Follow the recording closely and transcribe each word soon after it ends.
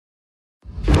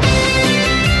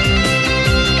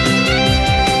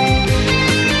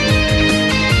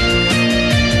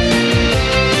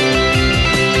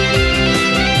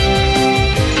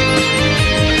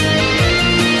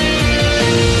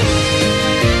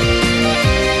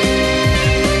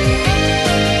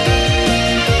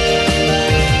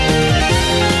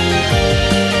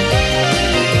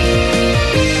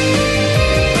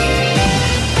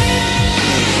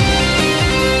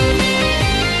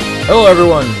Hello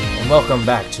everyone, and welcome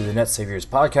back to the Net Saviors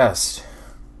podcast.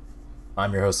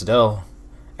 I'm your host Adell,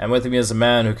 and with me is a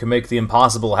man who can make the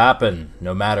impossible happen,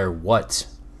 no matter what.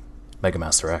 Mega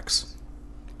Master X.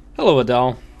 Hello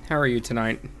Adell, how are you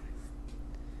tonight?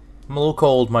 I'm a little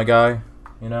cold, my guy,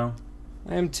 you know?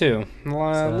 I am too. A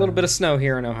little bit of snow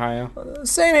here in Ohio.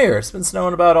 Same here, it's been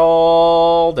snowing about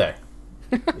all day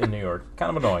in New York.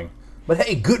 Kind of annoying. But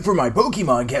hey, good for my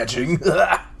Pokemon catching!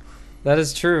 That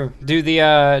is true. Do the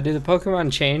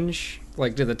Pokemon change?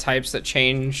 Like, do the types that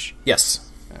change? Yes.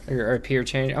 Or appear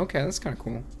change? Okay, that's kind of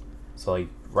cool. So, like,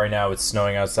 right now it's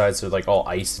snowing outside, so like all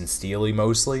ice and steely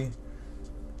mostly.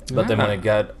 But then when it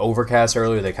got overcast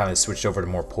earlier, they kind of switched over to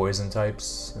more poison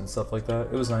types and stuff like that.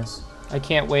 It was nice. I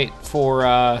can't wait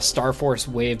for Star Force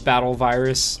Wave Battle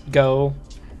Virus Go.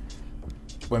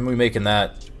 When we making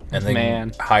that, and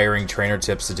then hiring trainer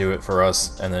tips to do it for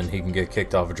us, and then he can get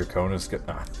kicked off of Draconis.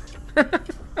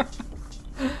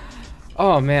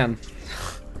 Oh man,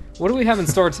 what do we have in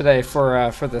store today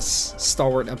for this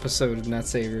stalwart episode of Net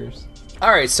Saviors?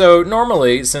 All right, so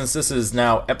normally, since this is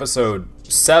now episode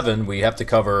 7, we have to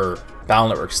cover Battle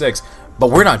Network 6,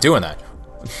 but we're not doing that.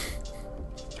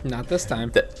 Not this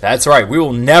time. That's right. We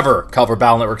will never cover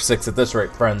Battle Network 6 at this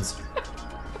rate, friends.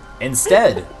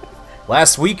 Instead,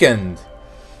 last weekend,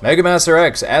 Mega Master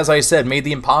X, as I said, made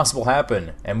the impossible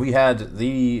happen, and we had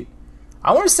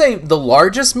I want to say the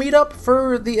largest meetup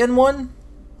for the N1.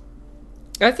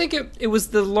 I think it was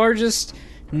the largest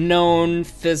known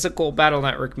physical Battle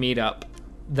Network meetup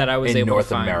that I was able to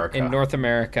find in North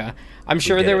America. I'm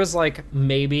sure there was like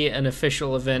maybe an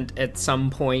official event at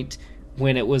some point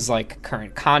when it was like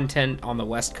current content on the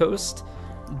West Coast,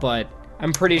 but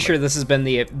I'm pretty sure this has been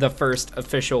the first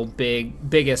official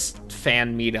biggest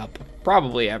fan meetup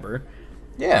probably ever.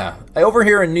 Yeah, over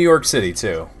here in New York City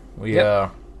too. We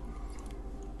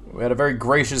had a very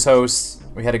gracious host.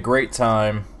 We had a great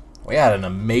time. We had an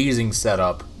amazing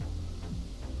setup,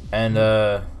 and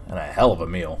a hell of a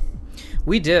meal.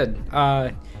 We did.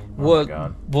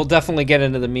 We'll definitely get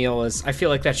into the meal, as I feel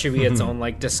like that should be its own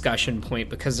like discussion point,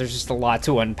 because there's just a lot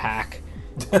to unpack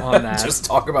on that. Just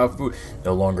talk about food.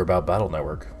 No longer about Battle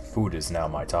Network. Food is now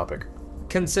my topic.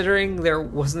 Considering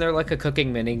wasn't there like a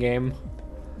cooking mini game?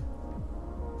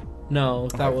 No,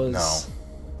 that was no.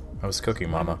 I was Cooking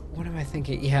Mama. What am I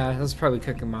thinking? Yeah, it was probably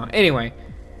Cooking Mama. Anyway,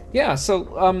 yeah. So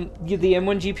the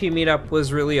N1GP Meetup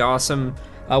was really awesome.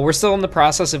 We're still in the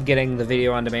process of getting the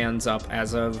video on demands up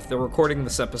as of the recording of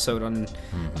this episode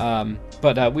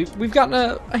but we've gotten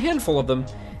a handful of them,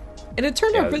 and it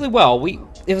turned out really well.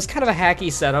 It was kind of a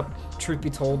hacky setup, truth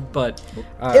be told, but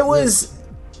it was.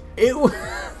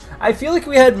 I feel like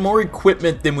we had more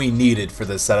equipment than we needed for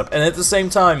this setup, and at the same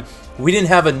time, we didn't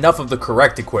have enough of the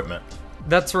correct equipment.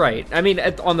 That's right. I mean,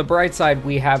 on the bright side,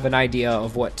 we have an idea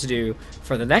of what to do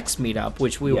for the next meetup,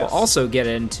 which we will also get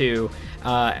into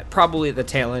probably at the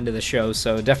tail end of the show,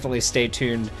 so definitely stay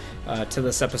tuned to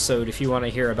this episode if you want to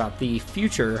hear about the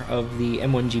future of the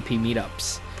N1GP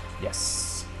meetups.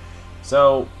 Yes.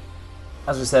 So,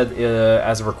 as we said,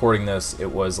 as of recording this,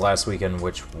 it was last weekend,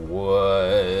 which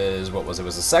was, what was it?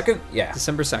 Was the 2nd? Yeah.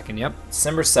 December 2nd, yep.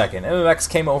 December 2nd. MMX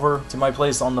came over to my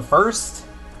place on the 1st.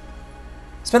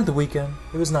 Spent the weekend.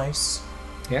 It was nice.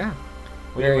 Yeah.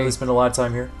 We didn't really spend a lot of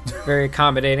time here. Very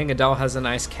accommodating. Adele has a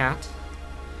nice cat.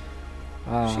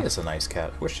 She has a nice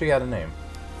cat. Wish she had a name.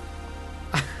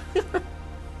 It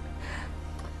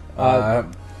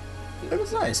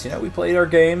was nice. You know, we played our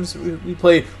games. We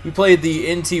played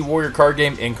the NT Warrior card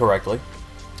game incorrectly.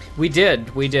 We did.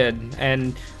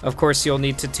 And, of course, you'll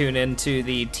need to tune into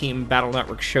the Team Battle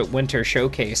Network Winter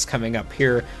Showcase coming up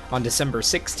here on December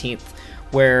 16th,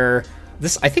 where...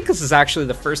 I think this is actually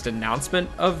the first announcement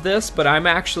of this, but I'm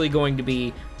actually going to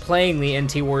be playing the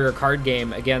NT Warrior card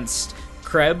game against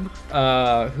Kreb,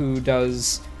 who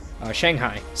does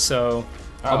Shanghai. So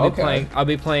I'll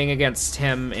be playing against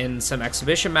him in some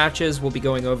exhibition matches. We'll be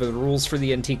going over the rules for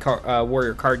the NT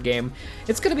Warrior card game.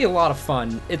 It's going to be a lot of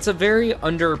fun. It's a very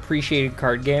underappreciated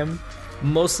card game,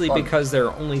 mostly because there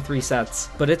are only 3 sets,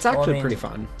 but it's actually pretty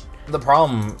fun. The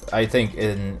problem, I think,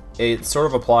 it sort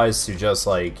of applies to just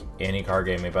like any card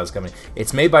game made by this company.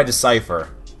 It's made by Decipher,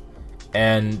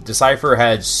 and Decipher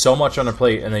had so much on their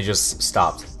plate, and they just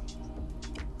stopped.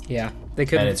 Yeah, they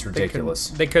couldn't. And it's ridiculous.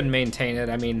 They couldn't maintain it.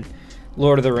 I mean,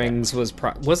 Lord of the Rings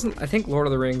I think Lord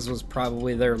of the Rings was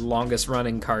probably their longest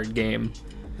running card game.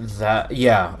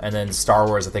 And then Star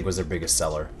Wars, I think, was their biggest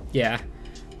seller. Yeah,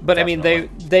 but definitely. I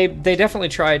mean, they definitely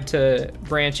tried to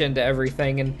branch into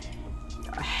everything, and.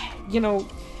 You know,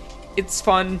 it's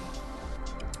fun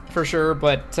for sure,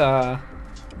 but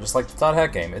just like the Dot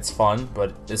Hack game, it's fun,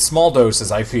 but it's small doses,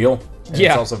 I feel. And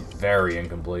it's also very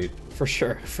incomplete. For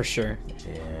sure, for sure.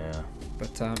 Yeah.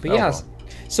 But yeah, well.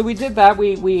 so we did that.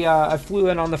 I flew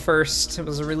in on the 1st. It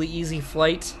was a really easy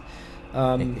flight.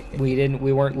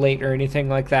 We weren't late or anything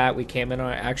like that. We came in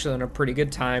actually on a pretty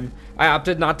good time. I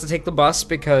opted not to take the bus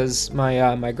because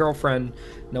my girlfriend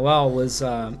Noelle was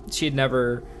she had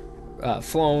never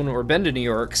flown or been to New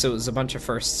York, so it was a bunch of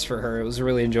firsts for her. It was a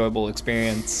really enjoyable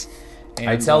experience. And,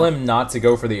 I tell him not to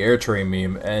go for the AirTrain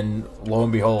meme, and lo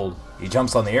and behold, he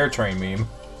jumps on the AirTrain meme.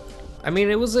 I mean,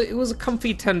 it was a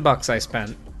comfy $10 I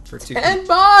spent for two. $10.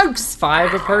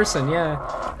 $5 a person,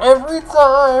 yeah. Every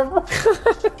time.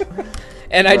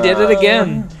 And I did it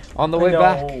again on the way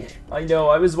back. I know.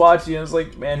 I was watching. I was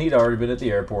like, man, he'd already been at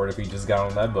the airport if he just got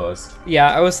on that bus.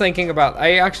 Yeah, I was thinking about.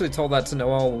 I actually told that to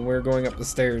Noelle when we were going up the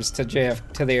stairs to the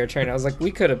AirTrain. I was like,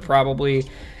 we could have probably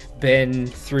been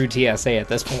through TSA at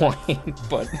this point,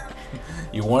 but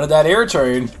you wanted that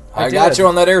AirTrain. I did. got you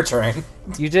on that AirTrain.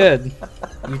 You did.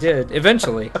 You did.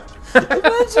 Eventually.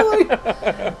 Eventually.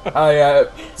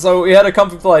 So we had a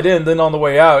comfy flight in. Then on the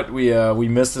way out, we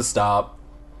missed a stop.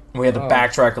 We had to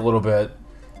backtrack a little bit.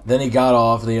 Then he got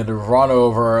off. They had to run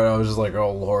over, and I was just like,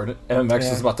 "Oh Lord!" MMX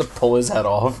was about to pull his head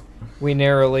off. We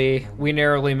narrowly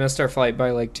missed our flight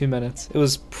by like 2 minutes. It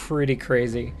was pretty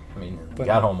crazy. I mean, we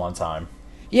got home on time.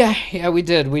 Yeah, we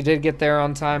did. We did get there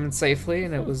on time and safely,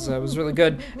 and it was really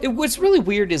good. What's really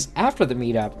weird is after the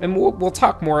meetup, and we'll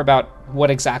talk more about what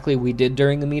exactly we did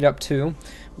during the meetup too.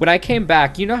 When I came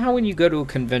back, you know how when you go to a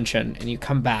convention and you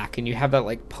come back and you have that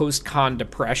like post-con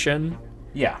depression?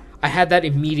 Yeah. I had that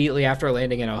immediately after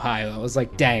landing in Ohio. I was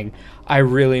like, dang, I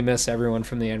really miss everyone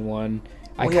from the N1.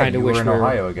 I kind of wish we were in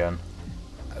Ohio again.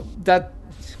 That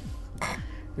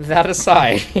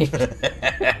aside.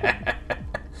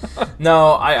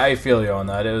 No, I feel you on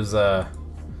that. It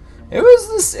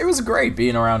was great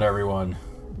being around everyone.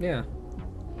 Yeah.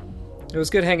 It was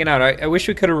good hanging out. I wish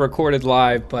we could have recorded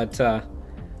live, but I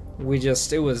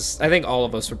think all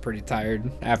of us were pretty tired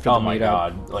after the meetup. Oh my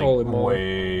god, like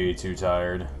way too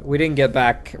tired. We didn't get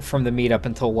back from the meetup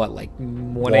until what, like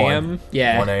 1 a.m.?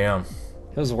 Yeah. 1 a.m.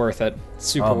 It was worth it.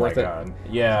 Super worth it. Oh my god.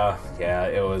 Yeah,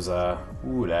 it was,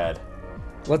 Dad.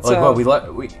 Let's,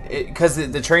 because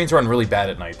the trains run really bad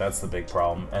at night, that's the big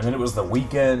problem. And then it was the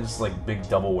weekend, just like big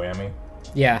double whammy.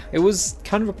 Yeah, it was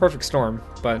kind of a perfect storm,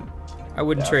 but I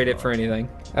wouldn't trade it for anything.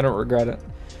 I don't regret it.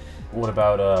 What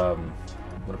about a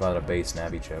base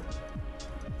Navi chip?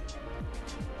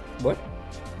 What?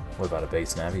 What about a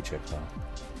base Navi chip, though?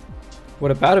 What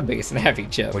about a base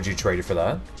Navi chip? Would you trade it for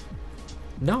that?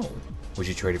 No. Would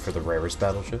you trade it for the rarest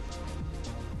battle chip?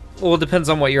 Well, it depends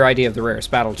on what your idea of the rarest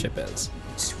battle chip is.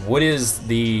 What is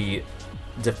the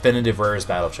definitive rarest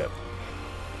battle chip?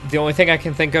 The only thing I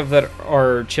can think of that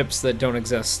are chips that don't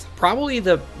exist. Probably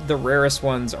the rarest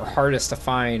ones or hardest to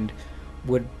find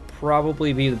would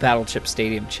probably be the battle chip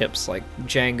stadium chips like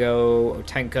Django,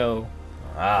 Otenko.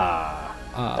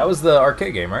 That was the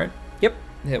arcade game, right? Yep,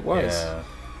 it was. Yeah.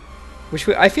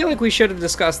 I feel like we should have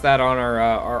discussed that on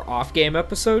our off-game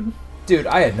episode. Dude,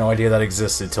 I had no idea that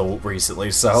existed till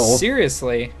recently, so...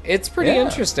 Seriously, it's pretty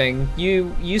interesting.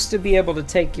 You used to be able to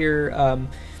take your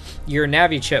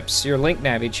Navi chips, your Link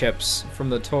Navi chips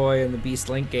from the toy and the Beast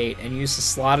Link Gate, and you used to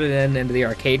slot it into the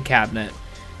arcade cabinet,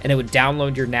 and it would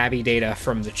download your Navi data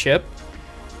from the chip,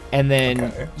 and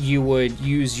then you would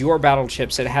use your battle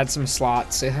chips. It had some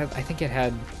slots. I think it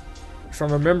had, if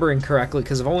I'm remembering correctly,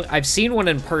 because I've seen one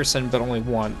in person, but only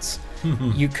once.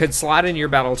 You could slot in your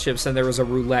battle chips, and there was a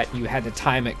roulette. You had to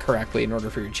time it correctly in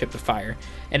order for your chip to fire.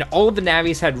 And all of the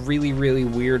Navis had really, really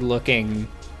weird-looking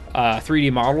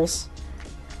 3D models.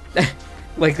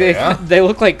 Like they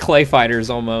look like clay fighters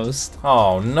almost.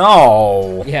 Oh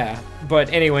no! Yeah,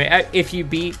 but anyway, if you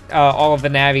beat all of the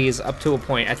Navis up to a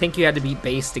point, I think you had to beat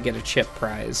base to get a chip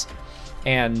prize,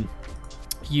 and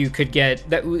you could get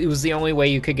that. It was the only way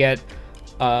you could get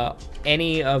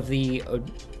any of the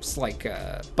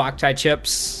Boktai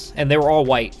chips, and they were all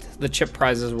white. The chip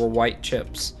prizes were white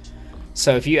chips.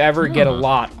 So if you ever get a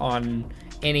lot on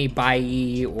any Buy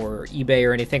or eBay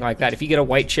or anything like that, if you get a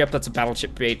white chip, that's a battle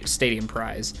chip stadium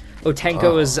prize.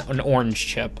 Otenko is an orange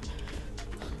chip.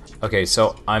 Okay,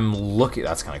 so I'm looking.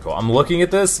 That's kind of cool. I'm looking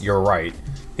at this. You're right.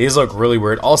 These look really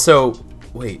weird. Also,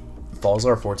 wait,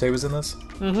 Falzar Forte was in this?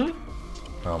 Mm-hmm.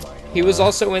 Oh my god. He was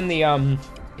also in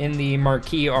the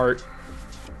marquee art.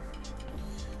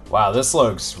 Wow, this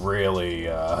looks really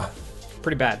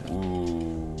pretty bad.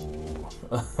 Ooh.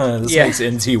 This makes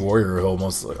NT Warrior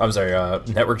almost. I'm sorry,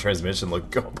 Network Transmission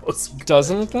look almost.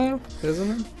 Doesn't it though?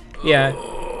 Doesn't it? Yeah,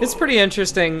 it's pretty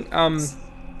interesting.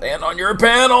 Stand on your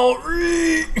panel.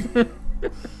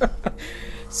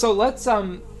 So let's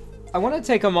I want to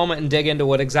take a moment and dig into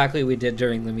what exactly we did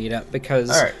during the meetup,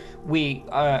 because we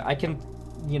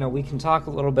can talk a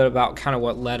little bit about kind of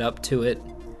what led up to it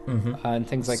and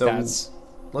things like that.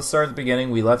 Let's start at the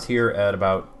beginning. We left here at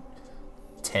about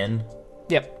 10.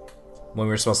 Yep. When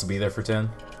we were supposed to be there for 10.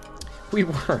 We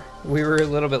were a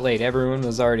little bit late. Everyone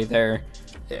was already there.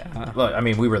 Yeah. But, I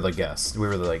mean, we were the guests. We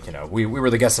were the, like, we were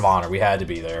the guests of honor. We had to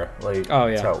be there. Like, oh,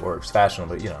 yeah. That's how it works.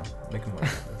 Fashionable,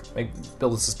 but,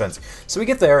 build a suspense. So we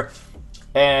get there,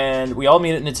 and we all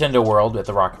meet at Nintendo World at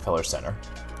the Rockefeller Center.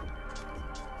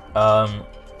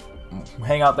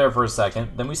 Hang out there for a second.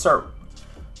 Then we start...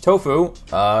 Tofu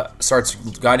starts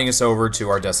guiding us over to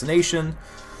our destination.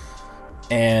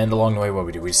 And along the way, what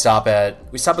we do? We stop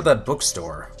at that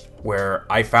bookstore where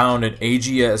I found an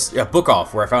book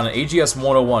off, where I found an AGS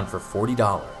 101 for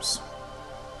 $40.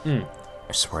 I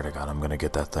swear to God, I'm gonna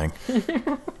get that thing.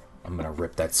 I'm gonna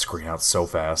rip that screen out so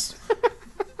fast.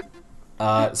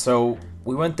 So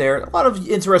we went there. A lot of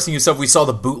interesting stuff. We saw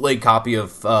the bootleg copy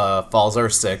of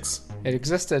Falzar 6. It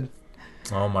existed.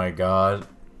 Oh my God.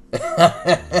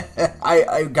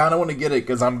 I kind of want to get it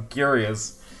because I'm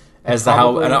curious as to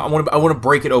how, and I want to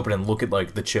break it open and look at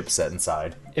like the chipset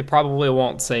inside. It probably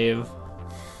won't save.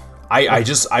 I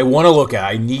want to look at it.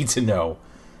 I need to know.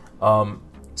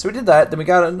 So we did that. Then we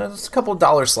got a couple of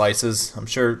dollar slices. I'm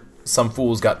sure some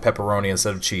fools got pepperoni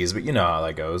instead of cheese, but you know how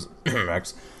that goes.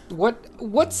 Max.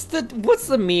 What's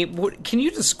the meme? Can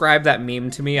you describe that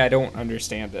meme to me? I don't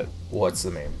understand it. What's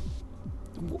the meme?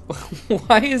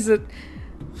 Why is it?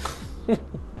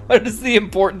 What is the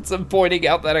importance of pointing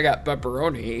out that I got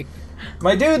pepperoni?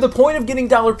 My dude, the point of getting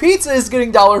dollar pizza is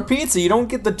getting dollar pizza. You don't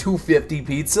get the $2.50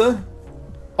 pizza.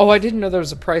 Oh, I didn't know there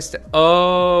was a price to...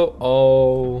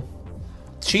 Oh.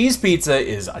 Cheese pizza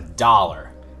is $1.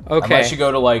 Okay. Unless you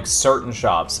go to, like, certain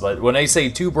shops. But when they say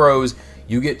two bros,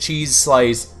 you get cheese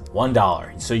slice,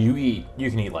 $1. So you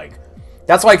can eat, like...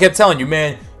 That's why I kept telling you,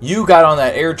 man, you got on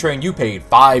that AirTrain, you paid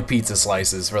 5 pizza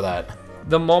slices for that.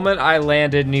 The moment I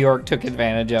landed, New York took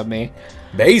advantage of me.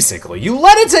 Basically, you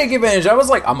let it take advantage. I was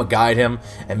like, I'm going to guide him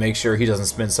and make sure he doesn't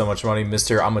spend so much money.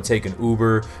 Mister, I'm going to take an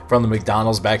Uber from the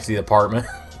McDonald's back to the apartment.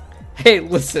 Hey,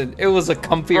 listen, it was a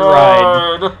comfy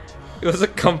ride. It was a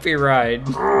comfy ride.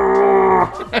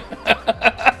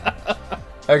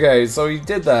 Okay, so we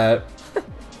did that.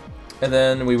 And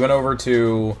then we went over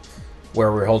to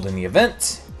where we were holding the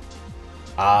event.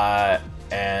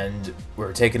 And we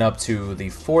were taken up to the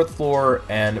 4th floor.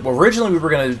 And well, originally we were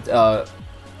going to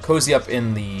cozy up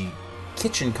in the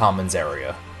kitchen commons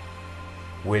area,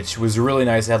 which was really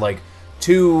nice. It had like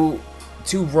two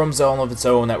rooms all of its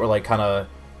own that were like kind of...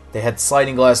 They had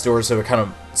sliding glass doors, so they're kind of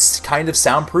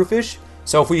soundproofish.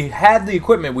 So if we had the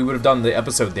equipment, we would have done the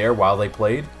episode there while they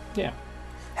played. Yeah.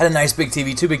 Had a nice big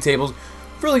TV, 2 big tables.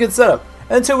 Really good setup.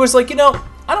 And so it was like, I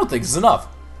don't think this is enough.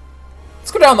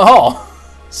 Let's go down the hall.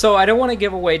 So I don't want to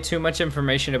give away too much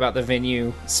information about the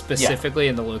venue specifically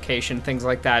and the location, things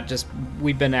like that. Just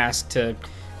we've been asked to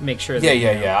make sure that...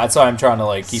 Yeah. That's why I'm trying to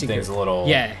like keep things a little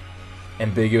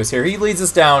ambiguous here. He leads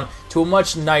us down to a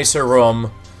much nicer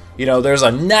room. There's a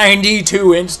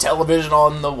 92-inch television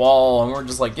on the wall, and we're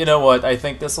just like, you know what? I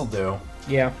think this'll do.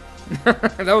 Yeah.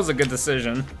 That was a good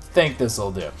decision. Think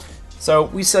this'll do. So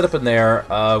we set up in there.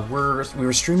 We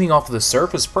were streaming off of the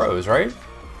Surface Pros, right?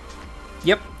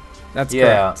 Yep. That's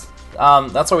correct.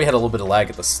 That's why we had a little bit of lag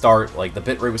at the start. Like, the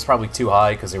bitrate was probably too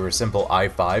high because they were simple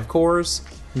i5 cores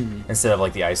instead of,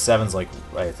 like, the i7s like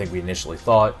I think we initially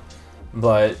thought.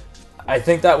 But I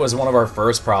think that was one of our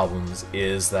first problems,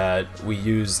 is that we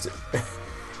used...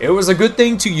 It was a good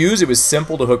thing to use. It was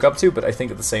simple to hook up to, but I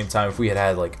think at the same time, if we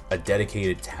had like, a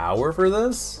dedicated tower for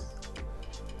this...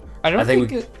 I don't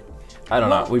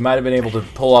know. We might have been able to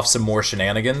pull off some more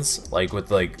shenanigans, like, with,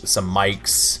 like, some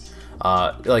mics...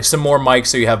 like some more mics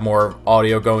so you have more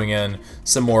audio going in,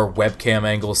 some more webcam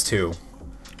angles too.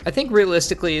 I think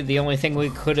realistically the only thing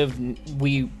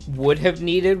we would have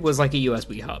needed was like a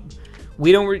USB hub.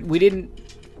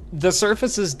 The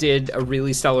Surfaces did a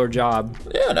really stellar job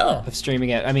of streaming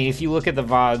it. I mean, if you look at the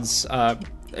VODs,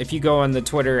 if you go on the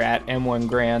Twitter at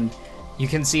M1Grand, you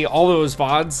can see all those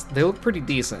VODs. They look pretty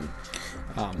decent.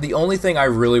 The only thing I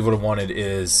really would have wanted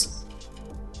is...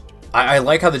 I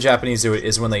like how the Japanese do it,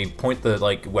 is when they point the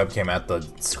webcam at the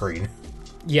screen.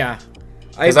 Yeah.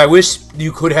 Because I wish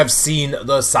you could have seen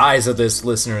the size of this,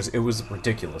 listeners. It was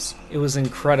ridiculous. It was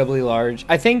incredibly large.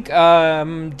 I think,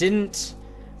 didn't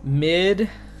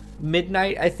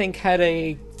Midnight, I think, had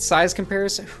a size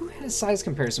comparison? Who had a size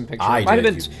comparison picture? I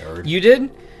did, you nerd. You did?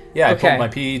 Yeah, okay. I pulled my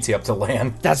PET up to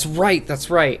land. That's right.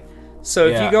 So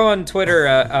if you go on Twitter,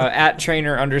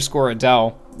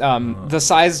 @trainer_Adell, The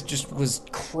size just was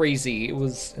crazy. It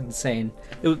was insane.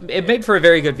 It made for a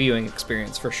very good viewing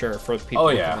experience for sure for the people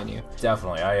at the venue.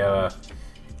 Definitely.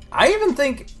 I even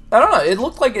think, I don't know, it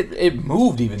looked like it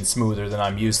moved even smoother than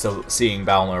I'm used to seeing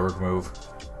Battle Network move.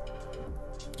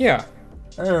 Yeah.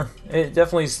 It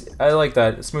definitely, I like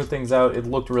that. It smoothed things out. It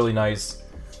looked really nice.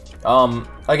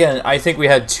 Again, I think we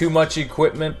had too much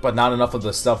equipment, but not enough of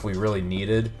the stuff we really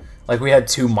needed. Like, we had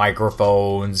 2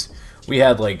 microphones. We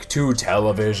had, like, 2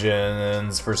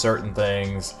 televisions for certain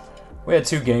things. We had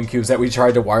 2 GameCubes that we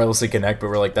tried to wirelessly connect, but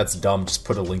we're like, that's dumb. Just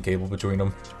put a link cable between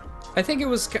them. I think it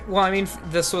was, well, I mean,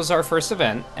 this was our first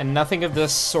event, and nothing of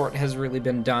this sort has really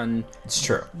been done. It's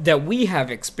true. That we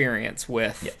have experience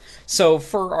with. Yeah. So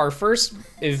for our first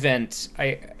event,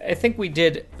 I think we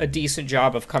did a decent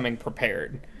job of coming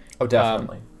prepared. Oh,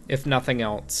 definitely. If nothing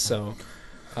else, so...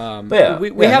 we have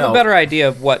a better idea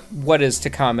of what is to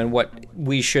come and what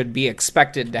we should be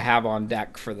expected to have on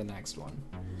deck for the next one.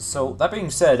 So, that being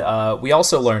said, we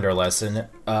also learned our lesson.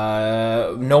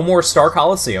 No more Star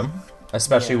Coliseum.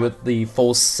 Especially with the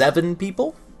full 7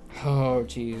 people. Oh,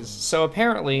 jeez. So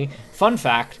apparently, fun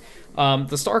fact,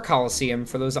 the Star Coliseum,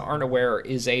 for those that aren't aware,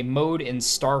 is a mode in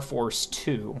Star Force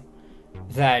 2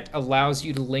 that allows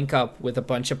you to link up with a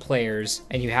bunch of players,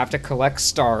 and you have to collect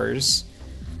stars.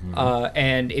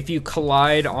 And if you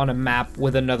collide on a map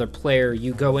with another player,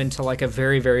 you go into like a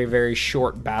very, very, very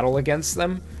short battle against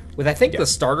them. With, I think, the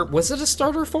starter... Was it a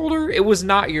starter folder? It was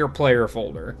not your player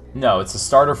folder. No, it's a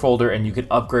starter folder, and you can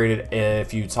upgrade it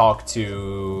if you talk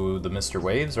to the Mr.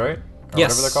 Waves, right? Or yes.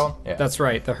 whatever they're called? Yeah. That's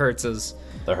right, the Hertzes.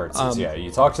 The Hertzes, yeah.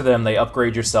 You talk to them, they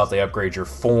upgrade your stuff, they upgrade your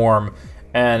form,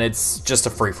 and it's just a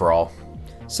free-for-all.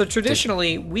 So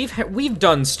traditionally, we've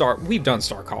done Star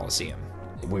Coliseum.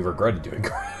 We regretted doing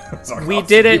we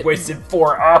did it. We wasted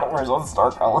 4 hours on Star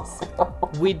Coliseum.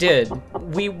 We did.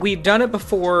 We've done it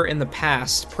before in the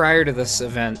past, prior to this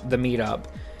event, the meetup,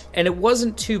 and it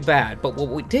wasn't too bad. But what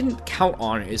we didn't count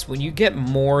on is when you get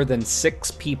more than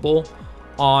 6 people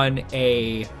on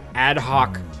a ad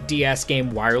hoc DS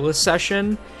game wireless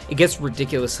session, it gets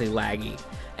ridiculously laggy.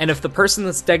 And if the person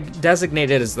that's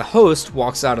designated as the host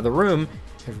walks out of the room,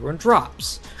 everyone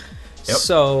drops. Yep.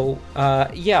 So, a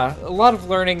lot of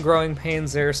learning, growing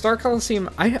pains there. Star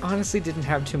Coliseum, I honestly didn't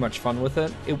have too much fun with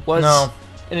it. It was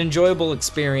an enjoyable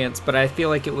experience, but I feel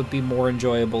like it would be more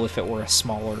enjoyable if it were a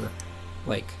smaller,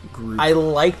 group. I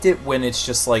liked it when it's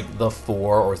just, the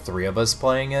 4 or 3 of us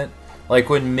playing it. Like,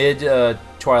 when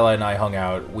Twilight and I hung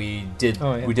out, we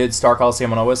did Star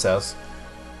Coliseum on OSS.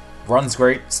 Runs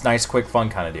great. It's nice, quick,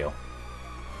 fun kind of deal.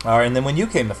 And then when you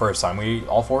came the first time,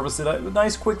 all 4 of us did it with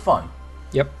nice, quick, fun.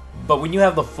 Yep. But when you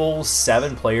have the full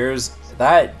 7 players,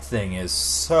 that thing is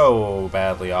so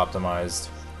badly optimized.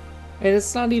 And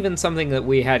it's not even something that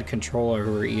we had control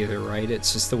over either, right?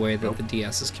 It's just the way that the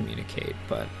DSs communicate.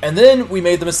 And then we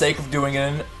made the mistake of doing it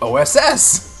in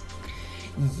OSS.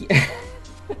 Yeah.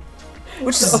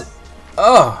 Which is...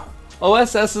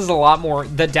 OSS is a lot more...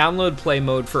 The download play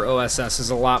mode for OSS is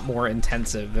a lot more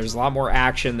intensive. There's a lot more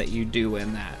action that you do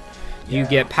in that. You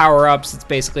get power-ups. It's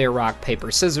basically a rock,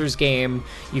 paper, scissors game.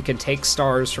 You can take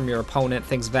stars from your opponent,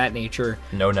 things of that nature.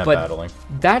 No net battling.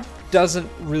 That doesn't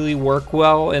really work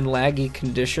well in laggy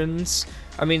conditions.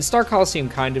 I mean, Star Coliseum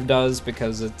kind of does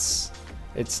because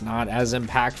it's not as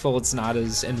impactful. It's not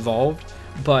as involved.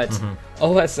 But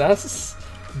OSS,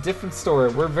 different story.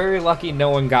 We're very lucky no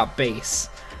one got base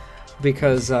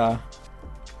because I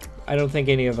don't think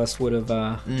any of us would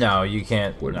have... no, you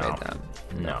can't. Would have made that.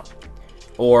 No.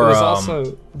 Or, it was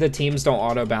also, the teams don't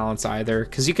auto-balance either,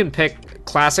 because you can pick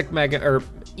Classic Mega, or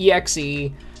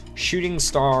EXE, Shooting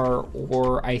Star,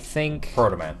 or I think...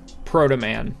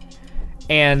 Protoman.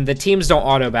 And the teams don't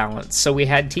auto-balance, so we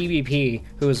had TVP,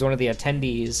 who was one of the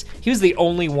attendees. He was the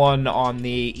only one on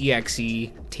the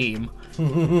EXE team.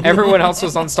 Everyone else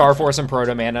was on Star Force and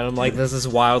Protoman, and I'm like, this is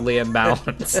wildly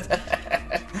imbalanced.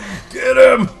 Get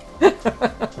him!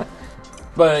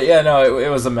 But, yeah, no, it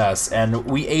was a mess. And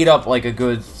we ate up, a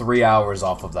good 3 hours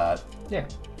off of that. Yeah.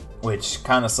 Which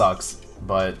kind of sucks.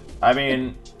 But, I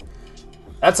mean,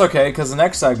 that's okay, because the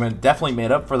next segment definitely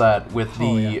made up for that with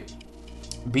the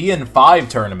BN5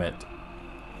 tournament.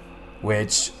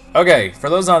 Which, okay, for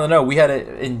those not to know, we had it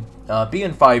in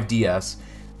BN5 DS.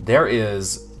 There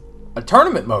is a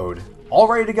tournament mode all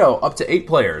ready to go, up to 8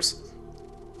 players.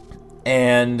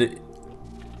 And,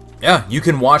 yeah, you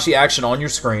can watch the action on your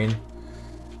screen.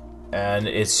 And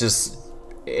it's just...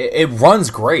 It runs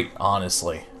great,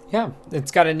 honestly. Yeah,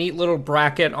 it's got a neat little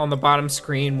bracket on the bottom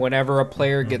screen. Whenever a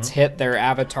player gets hit, their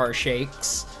avatar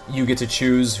shakes. You get to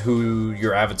choose who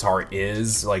your avatar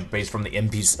is, based from the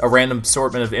NPC, a random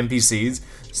assortment of NPCs.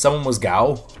 Someone was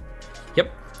Gao.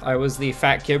 Yep. I was the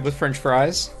fat kid with French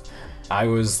fries. I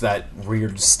was that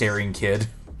weird staring kid.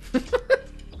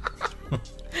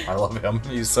 I love him.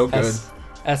 He's so good.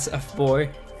 SF boy.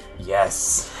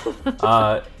 Yes.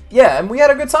 Yeah, and we had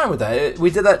a good time with that. We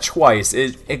did that twice.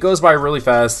 It goes by really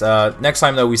fast. Next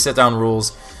time, though, we sit down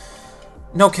rules.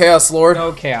 No Chaos Lord.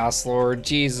 No Chaos Lord.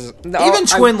 Jesus. No, Even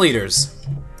Twin Leaders.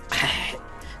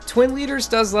 Twin Leaders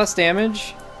does less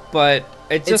damage, but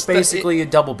it's just basically a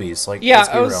double beast. Like, yeah, let's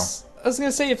be real. I was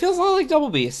gonna say it feels a lot like Double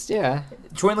Beast. Yeah.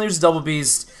 Twin Leaders, double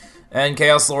beast, and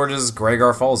Chaos Lord is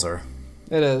Gregor Falzer.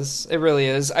 It is. It really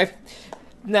is.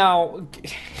 Now,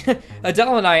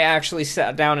 Adell and I actually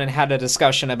sat down and had a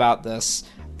discussion about this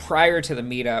prior to the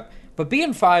meetup, but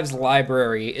BN5's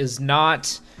library is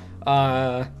not,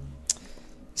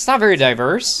 it's not very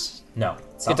diverse. No,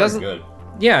 it's not very good.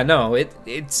 Yeah, no,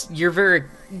 you're very,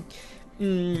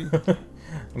 you're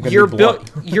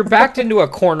backed into a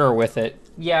corner with it.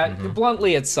 Yeah,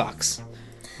 bluntly, it sucks.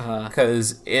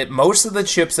 Because most of the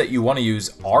chips that you want to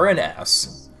use are an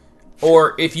S.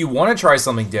 Or if you want to try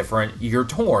something different, you're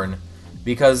torn.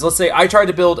 Because let's say I tried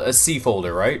to build a C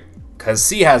folder, right? Because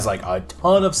C has like a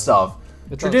ton of stuff.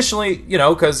 Traditionally,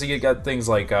 because you got things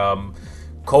like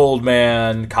Cold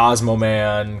Man, Cosmo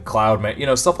Man, Cloud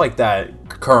Man, stuff like that.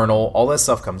 Kernel, all that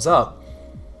stuff comes up.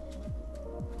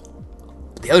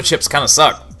 The other chips kind of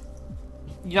suck.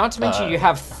 Not to mention you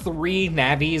have 3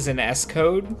 navies in S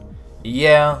code.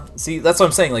 Yeah, see, that's what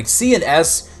I'm saying. Like, C and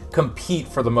S compete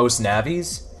for the most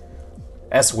navies.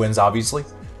 S wins, obviously.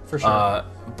 For sure.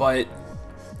 But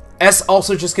S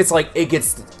also just gets, it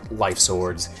gets life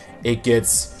swords. It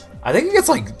gets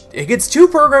 2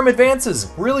 program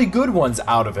advances. Really good ones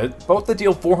out of it. Both that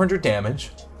deal 400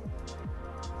 damage.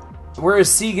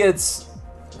 Whereas C gets,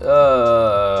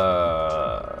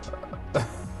 I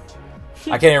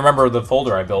can't even remember the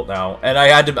folder I built now. And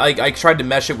I tried to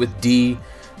mesh it with D,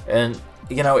 and,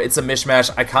 it's a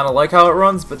mishmash. I kind of like how it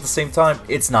runs, but at the same time,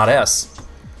 it's not S.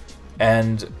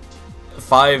 And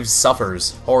 5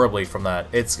 suffers horribly from that.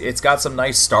 It's got some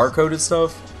nice star-coded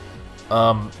stuff.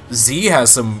 Z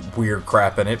has some weird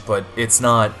crap in it, but it's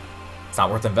not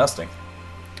worth investing.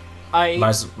 Might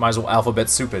as well alphabet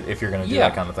soup it if you're going to do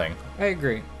that kind of thing. I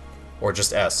agree. Or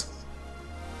just S.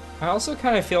 I also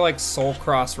kind of feel like Soul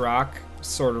Cross Rock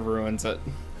sort of ruins it.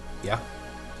 Yeah.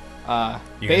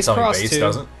 You Base can tell Cross me Base 2.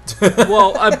 doesn't?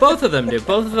 Well, both of them do.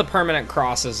 Both of the permanent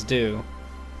crosses do.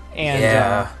 And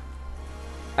yeah.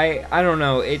 I don't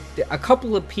know. A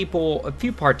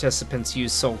few participants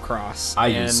use Soul Cross. I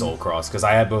use Soul Cross because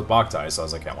I had both Boktai, so I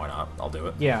was like, yeah, why not? I'll do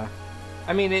it. Yeah.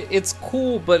 I mean, it's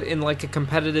cool, but in like a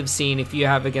competitive scene, if you're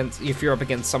up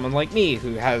against someone like me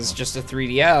who has just a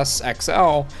 3DS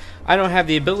XL, I don't have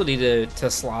the ability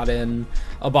to slot in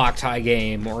a Boktai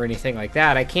game or anything like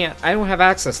that. I don't have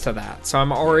access to that, so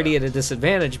I'm already at a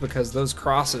disadvantage because those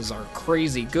crosses are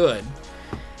crazy good,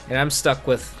 and I'm stuck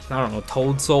with, I don't know,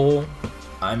 Toad Soul.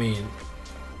 I mean,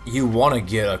 you want to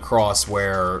get a cross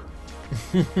where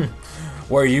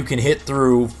you can hit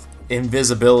through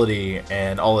invisibility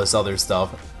and all this other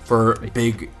stuff for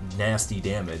big, nasty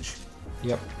damage.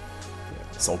 Yep.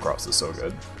 Soul Cross is so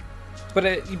good.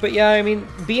 But yeah, I mean,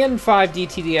 BN5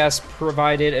 DTDS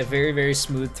provided a very, very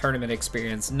smooth tournament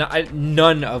experience.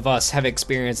 None of us have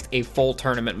experienced a full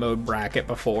tournament mode bracket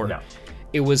before. No.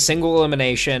 It was single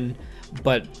elimination,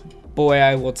 but boy,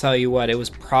 I will tell you what, it was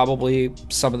probably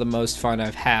some of the most fun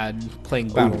I've had playing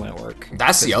Battle Network.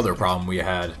 That's the other problem we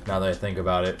had, now that I think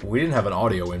about it. We didn't have an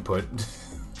audio input.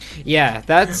 Yeah,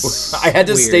 that's I had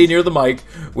to weird. stay near the mic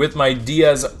with my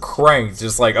DS cranked,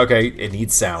 just like, okay, it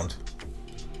needs sound.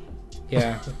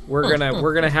 Yeah, we're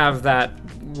gonna have that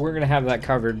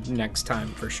covered next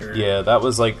time for sure. Yeah, that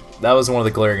was one of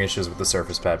the glaring issues with the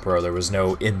Surface Pad Pro. There was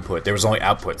no input. There was only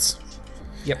outputs.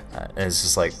 Yep. And it's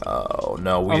just like, oh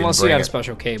no, unless you had a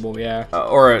special cable, yeah.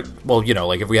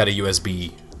 Like if we had a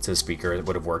USB to speaker, it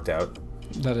would have worked out.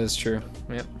 That is true.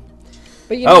 Yep.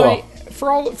 But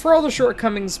for all the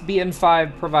shortcomings,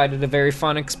 BN5 provided a very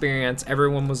fun experience.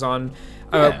 Everyone was on.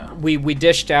 We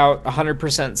dished out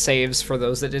 100% saves for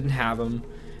those that didn't have them,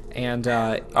 and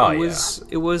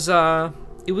it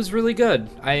was really good.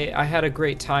 I had a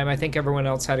great time. I think everyone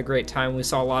else had a great time. We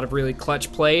saw a lot of really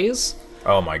clutch plays.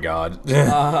 Oh my god.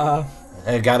 I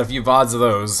got a few VODs of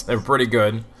those. They're pretty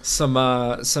good.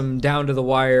 Some down to the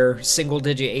wire single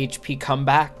digit HP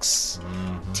comebacks.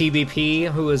 Mm-hmm. TBP,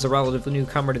 who is a relative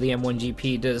newcomer to the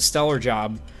N1GP, did a stellar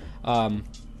job.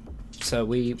 So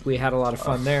we had a lot of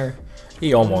fun there.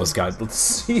 He almost got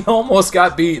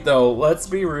beat though. Let's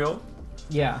be real.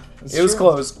 Yeah, it was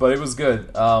close, but it was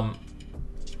good.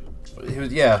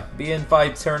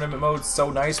 BN5 tournament mode,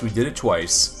 so nice. We did it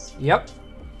twice. Yep.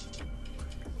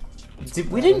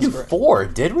 We didn't do 4,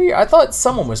 did we? I thought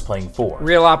someone was playing 4.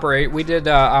 We did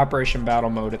Operation Battle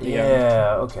Mode at the end.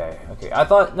 Yeah, okay. I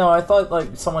thought like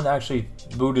someone actually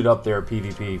booted up their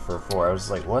PvP for 4. I was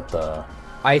like, what the?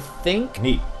 I think.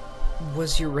 Neat.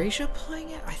 Was Eurasia playing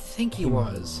it? I think he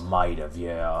was. Might have,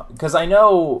 yeah. Because I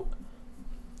know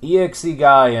EXE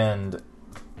guy and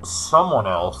someone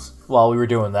else, while we were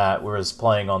doing that, was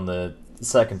playing on the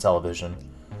second television.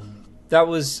 That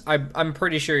was... I'm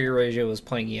pretty sure Eurasia was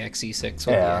playing EXE6 with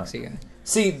the EXE guy.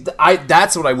 See,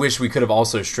 that's what I wish we could have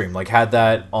also streamed. Like, had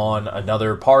that on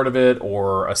another part of it,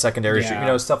 or a secondary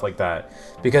stream, stuff like that.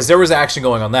 Because there was action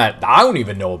going on that I don't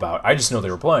even know about. I just know they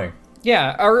were playing.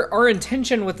 Yeah, our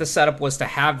intention with the setup was to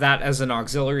have that as an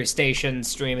auxiliary station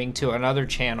streaming to another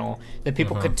channel that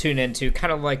people could tune into,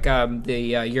 kind of like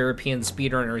the European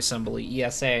Speedrunner Assembly,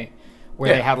 ESA,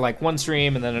 where they had like one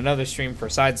stream and then another stream for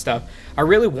side stuff. I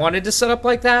really wanted to set up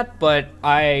like that, but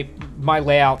my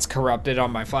layout's corrupted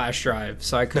on my flash drive,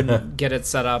 so I couldn't get it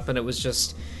set up, and it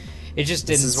just didn't.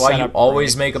 This is why you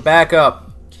always make a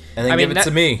backup and then give it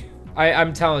to me.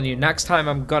 I'm telling you, next time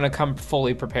I'm gonna come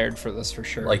fully prepared for this for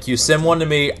sure. Like, you send one to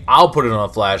me, I'll put it on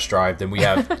a flash drive, then we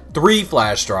have 3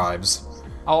 flash drives.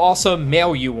 I'll also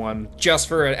mail you one, just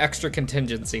for an extra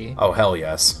contingency. Oh, hell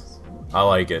yes. I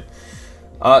like it.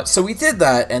 So we did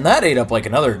that, and that ate up like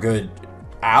another good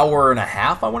hour and a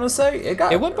half, I want to say.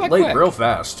 It went by late quick. Real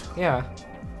fast. Yeah.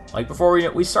 Like, before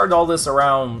we started all this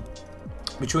around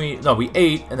we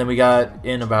ate, and then we got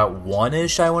in about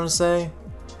 1-ish, I want to say.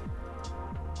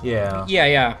 Yeah.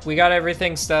 Yeah. We got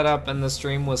everything set up, and the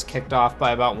stream was kicked off by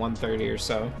about 1:30 or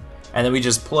so. And then we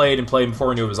just played, and before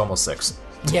we knew it was almost 6.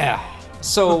 Yeah.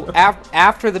 So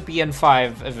after the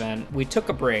BN5 event, we took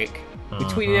a break. We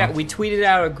tweeted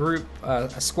out a group,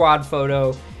 a squad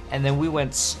photo, and then we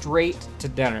went straight to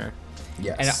dinner.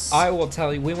 Yes. And I will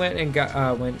tell you, we went and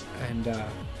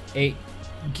ate.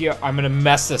 I'm gonna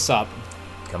mess this up.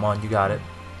 Come on, you got it.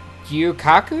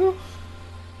 Gyukaku?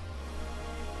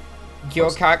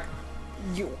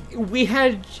 We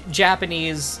had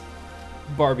Japanese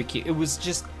barbecue. It was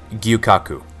just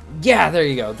Gyukaku. Yeah, there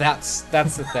you go. That's the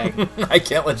thing. I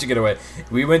can't let you get away.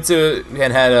 We went to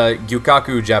and had a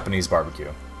Gyukaku Japanese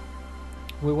barbecue.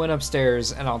 We went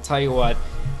upstairs, and I'll tell you what,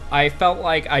 I felt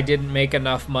like I didn't make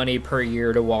enough money per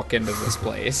year to walk into this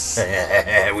place.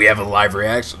 We have a live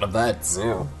reaction of that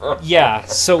too. Yeah,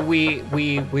 so we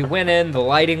went in. The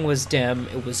lighting was dim.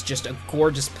 It was just a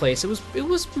gorgeous place. It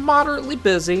was moderately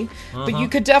busy, but you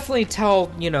could definitely tell.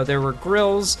 There were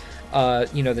grills.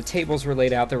 The tables were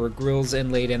laid out. There were grills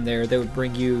inlaid in there. They would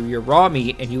bring you your raw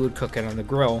meat, and you would cook it on the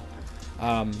grill.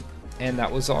 And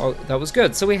that was all. That was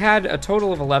good. So we had a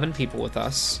total of 11 people with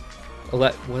us.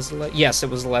 Yes, it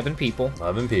was 11 people.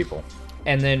 11 people.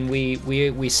 And then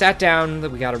we sat down.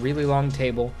 We got a really long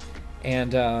table,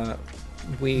 and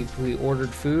we ordered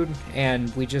food,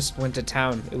 and we just went to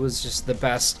town. It was just the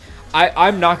best.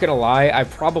 I'm not gonna lie. I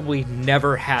probably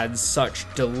never had such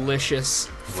delicious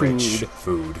rich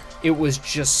food. It was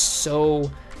just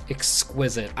so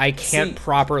exquisite. I can't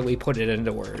properly put it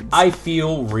into words. I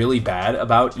feel really bad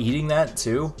about eating that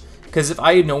too, because if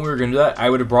I had known we were gonna do that, I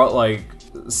would have brought like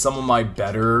some of my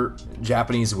better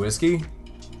Japanese whiskey.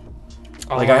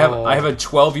 Like, I have a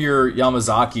 12-year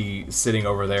Yamazaki sitting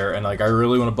over there, and like I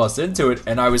really want to bust into it.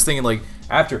 And I was thinking, like,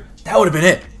 after that would have been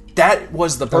it. That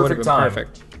was the perfect time.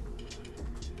 Perfect.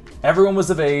 Everyone was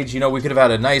of age. We could have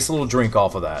had a nice little drink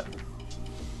off of that.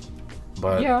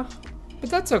 But yeah, but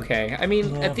that's okay. I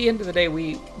mean, at the end of the day,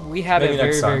 we had a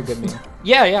very, very good meal.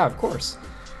 Yeah, of course.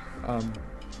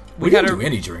 We didn't do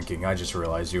any drinking. I just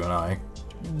realized, you and I.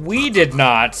 We did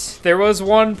not. There was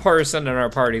one person in our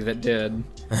party that did.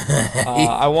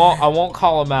 I won't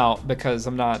call him out because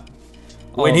I'm not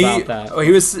about that.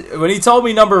 When he told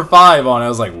me number 5 on, I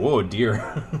was like, whoa,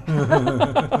 dear.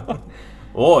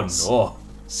 Oh no.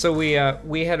 So we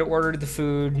had ordered the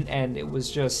food, and it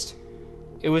was just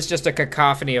a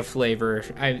cacophony of flavor.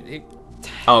 It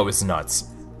was nuts.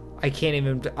 I can't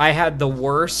even. I had the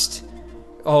worst.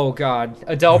 Oh god,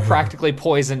 Adell practically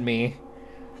poisoned me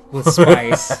with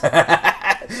spice.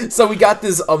 So we got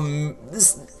this I'm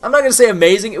not gonna say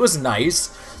amazing. It was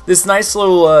nice. This nice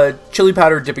little chili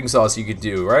powder dipping sauce you could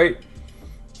do, right?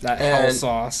 That hell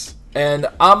sauce. And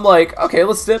I'm like, okay,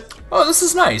 let's dip. Oh, this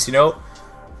is nice.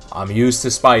 I'm used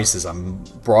to spices. I'm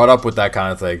brought up with that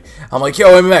kind of thing. I'm like,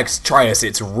 yo, MMX, try this.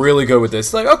 It's really good with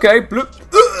this. Like, okay.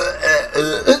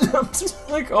 I'm just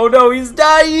like, oh no, he's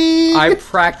dying. I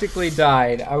practically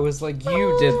died. I was like,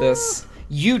 you did this.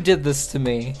 You did this to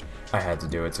me. I had to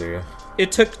do it to you.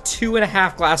 It took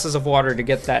 2.5 glasses of water to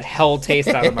get that hell taste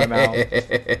out of my mouth.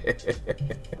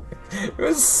 It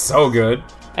was so good.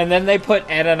 And then they put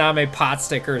edamame pot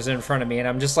stickers in front of me, and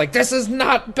I'm just like, this is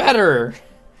not better.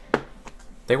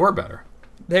 They were better.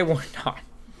 They were not.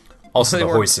 Also, the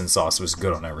hoisin sauce was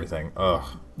good on everything. Ugh.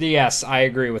 Yes, I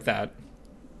agree with that.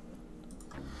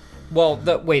 Well,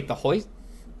 the hoisin?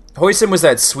 Hoisin was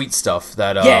that sweet stuff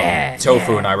that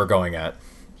Tofu and I were going at.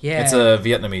 Yeah. It's a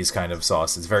Vietnamese kind of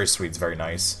sauce. It's very sweet. It's very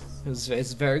nice.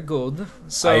 It's very good.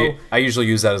 So I usually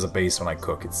use that as a base when I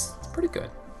cook. It's pretty good.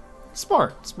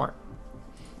 Smart.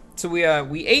 So we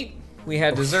ate. We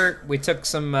had dessert. We took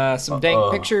some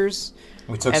dank pictures.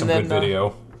 We took some good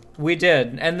video. We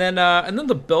did, and then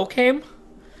the bill came.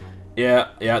 Yeah.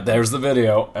 There's the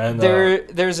video, and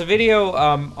there's a video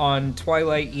on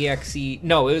Twilight EXE.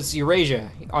 No, it was Eurasia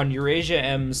on Eurasia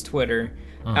M's Twitter.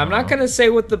 I'm not gonna say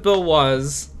what the bill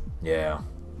was. Yeah,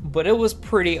 but it was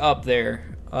pretty up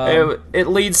there. It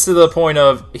leads to the point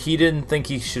of he didn't think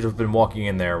he should have been walking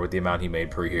in there with the amount he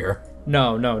made per year.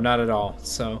 No, not at all.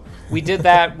 So we did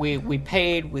that. we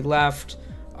paid. We left.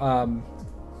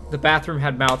 The bathroom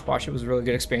had mouthwash. It was a really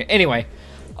good experience. Anyway.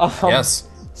 Yes.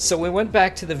 So we went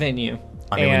back to the venue.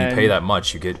 I mean, when you pay that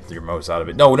much, you get your most out of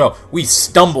it. No. We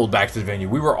stumbled back to the venue.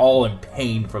 We were all in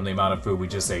pain from the amount of food we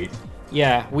just ate.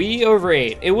 Yeah, we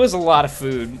overate. It was a lot of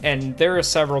food, and there are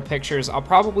several pictures. I'll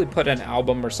probably put an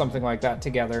album or something like that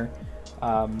together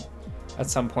at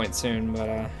some point soon.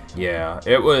 But yeah,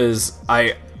 it was.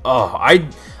 I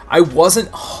wasn't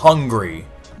hungry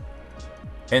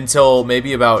until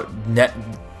maybe about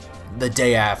the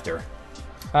day after.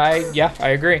 I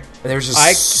agree. There's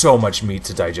just so much meat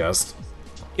to digest.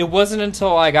 It wasn't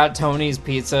until I got Tony's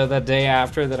pizza the day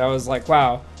after that I was like,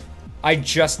 wow, I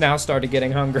just now started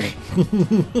getting hungry.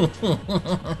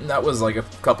 That was like a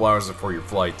couple hours before your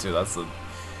flight, too. That's the...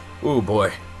 Ooh,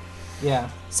 boy. Yeah.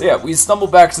 So, yeah, we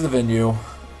stumbled back to the venue,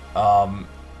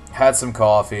 had some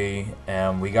coffee,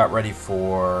 and we got ready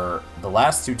for the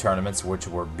last two tournaments, which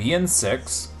were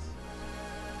BN6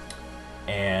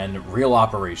 and Real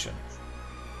Operation.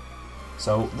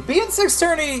 So, the BN6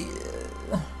 tourney...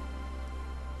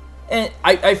 And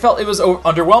I felt it was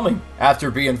underwhelming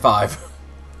after BN5.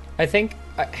 I think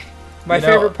my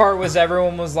favorite part was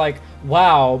everyone was like,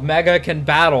 wow, Mega can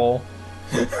battle.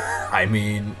 I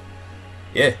mean,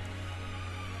 yeah.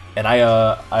 And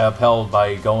I upheld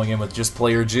by going in with just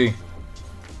player G.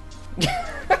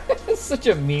 It's such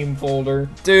a meme folder.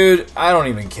 Dude, I don't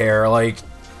even care. Like,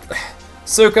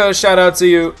 Suka, shout out to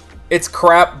you. It's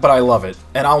crap, but I love it.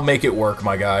 And I'll make it work,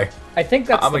 my guy. I think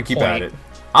that's I'm gonna keep at it.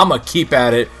 I'm gonna keep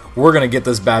at it. We're gonna get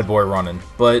this bad boy running.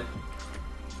 But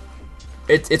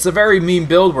it's a very meme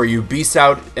build where you beast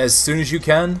out as soon as you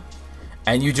can,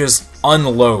 and you just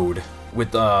unload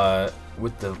with the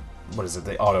what is it?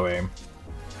 The auto aim.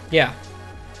 Yeah,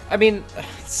 I mean,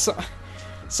 so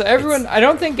everyone. I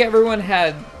don't think everyone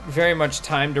had very much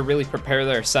time to really prepare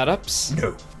their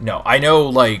setups. No. I know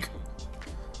like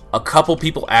a couple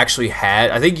people actually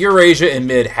had. I think Eurasia and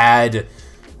Mid had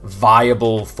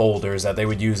viable folders that they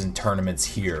would use in tournaments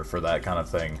here for that kind of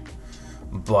thing.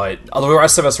 But the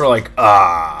rest of us were like,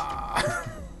 I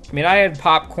mean, I had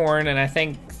popcorn, and I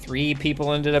think 3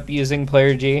 people ended up using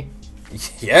Player G.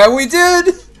 Yeah, we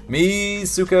did! Me,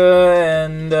 Suka,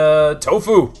 and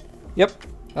Tofu. Yep,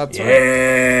 that's right.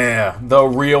 Yeah, the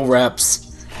real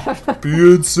reps.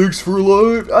 BN6 for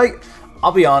life.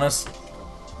 I'll be honest.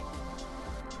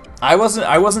 I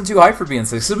wasn't too hyped for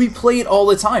BN6, because we play it all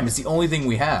the time. It's the only thing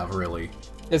we have, really.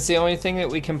 It's the only thing that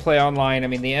we can play online. I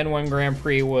mean, the N1 Grand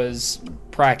Prix was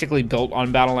practically built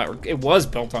on Battle Network. It was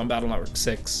built on Battle Network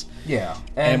 6. Yeah.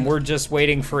 And we're just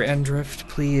waiting for Ndrift.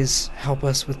 Please help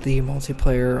us with the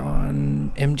multiplayer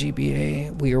on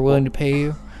MGBA. We are willing to pay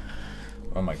you.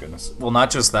 Oh my goodness. Well,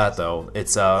 not just that, though.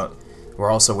 It's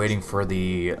we're also waiting for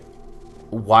the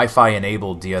Wi-Fi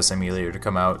enabled DS emulator to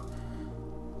come out.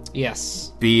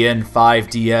 Yes.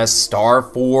 BN5DS Star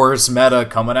Force meta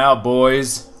coming out,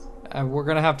 boys. We're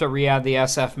going to have to re-add the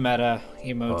SF meta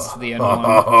emotes to the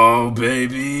N1. Oh,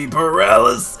 baby,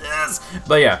 paralysis.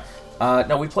 But yeah,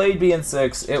 no, we played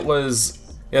BN6. It was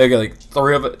like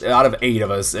 3 out of 8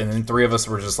 of us, and then 3 of us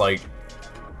were just like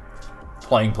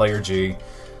playing player G.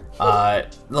 The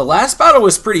last battle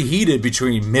was pretty heated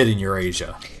between Mid and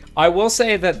Eurasia. I will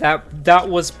say that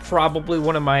was probably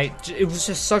one of my... It was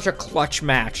just such a clutch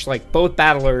match. Like, both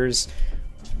battlers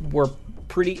were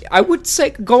pretty... I would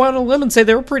say, go out on a limb and say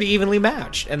they were pretty evenly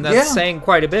matched. And that's saying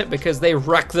quite a bit, because they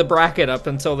wrecked the bracket up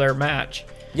until their match.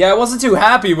 Yeah, I wasn't too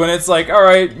happy when it's like,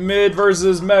 alright, Mid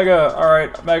versus Mega.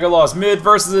 Alright, Mega lost. Mid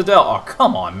versus Adell. Oh,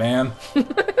 come on, man.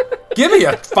 Give me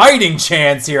a fighting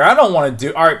chance here. I don't want to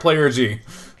do... Alright, player G.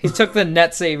 He took the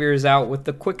net saviors out with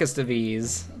the quickest of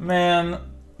ease. Man...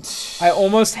 I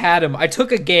almost had him. I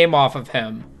took a game off of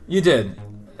him. You did.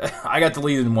 I got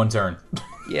deleted in one turn.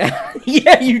 Yeah,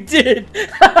 yeah, you did.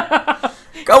 I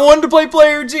wanted to play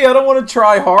player G. I don't want to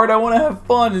try hard. I want to have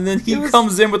fun. And then he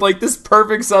comes in with like this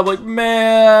perfect sub. Like,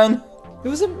 man, it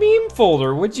was a meme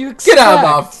folder. What'd you expect? Get out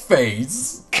of my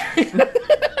face.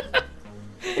 I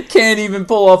can't even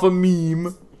pull off a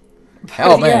meme.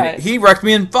 Hell, man, yeah. he wrecked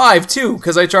me in 5 too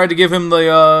because I tried to give him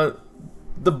the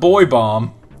boy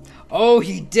bomb. Oh,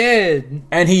 he did.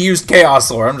 And he used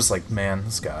Chaos Lore. I'm just like, man,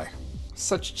 this guy.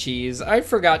 Such cheese. I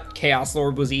forgot Chaos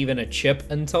Lord was even a chip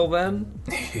until then.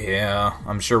 Yeah,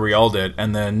 I'm sure we all did.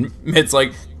 And then it's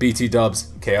like, BT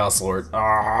dubs, Chaos Lord.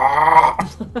 Ah!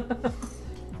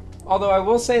 Although I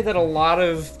will say that a lot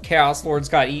of Chaos Lords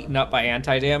got eaten up by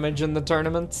anti-damage in the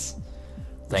tournaments.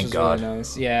 Thank God. Really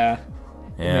nice. Yeah.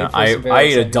 Yeah, I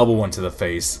ate a double one to the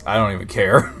face. I don't even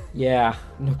care. Yeah,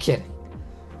 no kidding.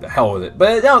 The hell with it.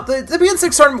 But no, the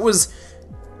BN6 tournament was...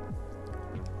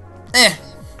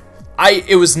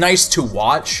 It was nice to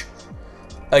watch.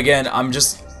 Again,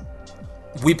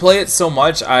 we play it so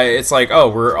much, it's like, oh,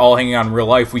 we're all hanging out in real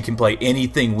life. We can play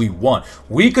anything we want.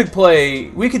 We could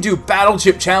do Battle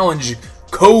Chip Challenge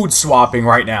code swapping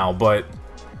right now, but...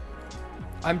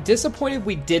 I'm disappointed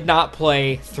we did not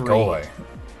play 3. Go away.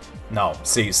 No,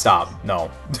 see, stop. No.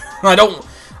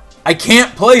 I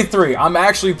can't play 3. I'm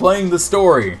actually playing the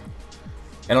story.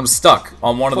 And I'm stuck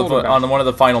on one of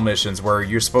the final missions where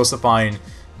you're supposed to find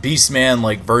Beastman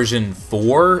like version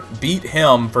 4, beat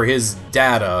him for his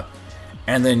data,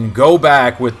 and then go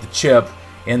back with the chip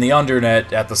in the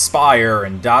undernet at the Spire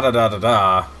and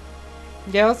da-da-da-da-da.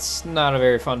 Yeah, that's not a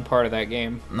very fun part of that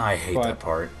game. I hate that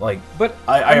part. Like, but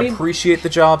I appreciate the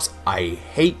jobs. I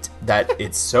hate that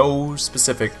it's so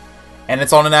specific, and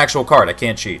it's on an actual card. I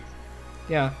can't cheat.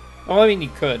 Yeah. Well, I mean, you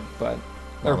could, but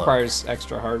it requires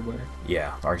extra hardware.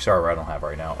 Yeah, extra hardware I don't have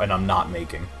right now, and I'm not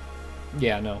making.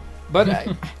 Yeah, no. But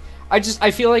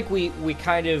I feel like we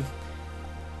kind of...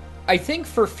 I think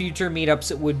for future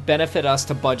meetups, it would benefit us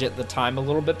to budget the time a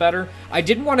little bit better. I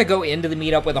didn't want to go into the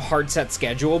meetup with a hard set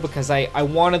schedule because I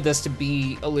wanted this to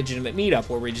be a legitimate meetup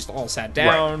where we just all sat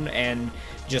down and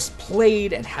just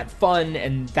played and had fun,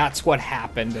 and that's what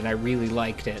happened, and I really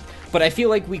liked it. But I feel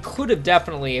like we could have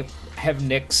definitely have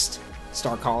nixed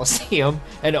Star Coliseum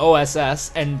and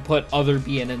OSS and put other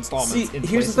BN installments in place.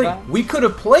 Here's the thing. We could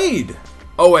have played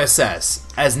OSS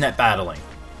as net battling.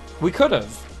 We could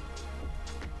have.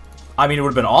 I mean, it would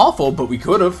have been awful, but we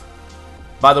could have.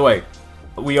 By the way,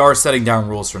 we are setting down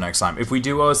rules for next time. If we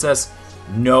do OSS,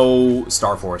 no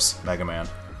Star Force Mega Man.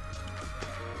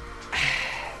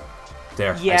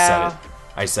 There, yeah,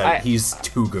 I said it. He's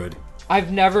too good.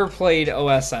 I've never played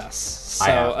OSS,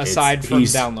 so aside from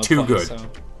download, he's too good.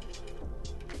 So.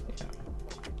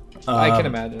 Yeah. I can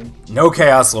imagine. No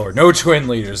Chaos Lord, no Twin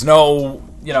Leaders, no,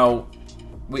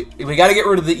 we got to get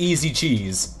rid of the easy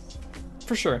cheese.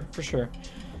 For sure.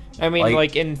 I mean,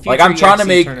 like in future I'm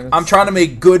trying to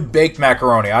make good baked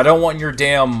macaroni. I don't want your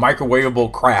damn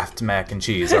microwavable Kraft mac and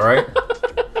cheese. All right.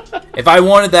 If I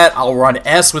wanted that, I'll run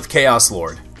S with Chaos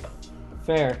Lord.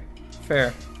 Fair.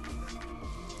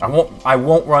 I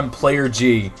won't run Player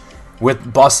G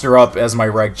with Buster Up as my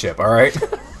reg chip. All right.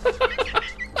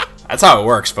 That's how it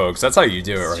works, folks. That's how you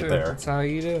do it there. That's how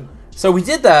you do it. So we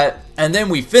did that, and then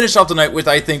we finished off the night with,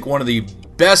 I think, one of the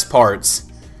best parts.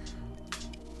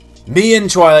 Me and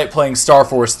Twilight playing Star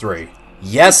Force 3.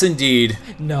 Yes, indeed.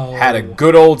 No. Had a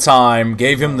good old time.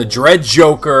 Gave him the Dread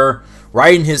Joker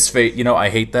right in his face. I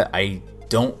hate that. I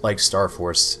don't like Star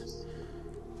Force.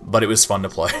 But it was fun to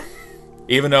play.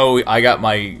 Even though I got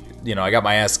my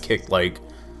ass kicked like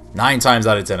 9 times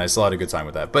out of 10. I still had a good time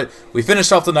with that. But we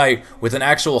finished off the night with an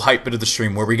actual hype bit of the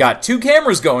stream where we got 2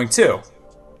 cameras going, too.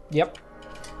 Yep.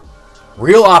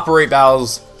 Real operate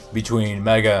battles between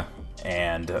Mega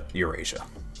and Eurasia.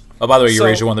 Oh, by the way,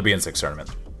 Eurasia won the BN6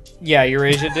 tournament. Yeah,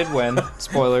 Eurasia did win.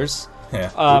 Spoilers.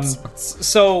 Yeah.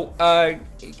 So,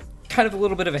 kind of a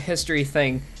little bit of a history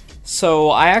thing. So,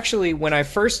 I actually,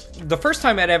 the first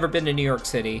time I'd ever been to New York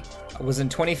City was in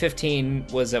 2015,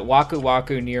 was at Waku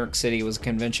Waku, New York City, was a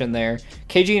convention there.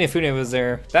 Keiji Inafune was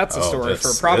there. That's a story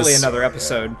for probably another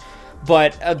episode. Yeah.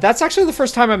 But that's actually the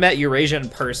first time I met Eurasia in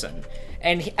person.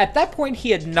 And at that point,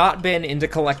 he had not been into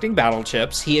collecting battle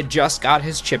chips. He had just got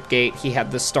his chip gate. He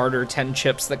had the starter 10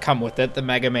 chips that come with it, the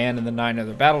Mega Man and the 9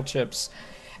 other battle chips.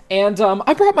 And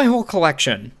I brought my whole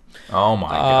collection. Oh my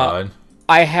god.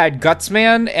 I had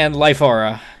Gutsman and Life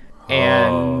Aura,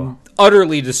 and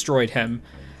utterly destroyed him.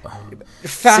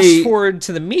 Fast forward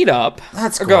to the meetup.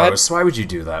 That's gross. Why would you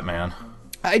do that, man?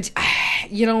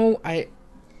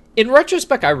 In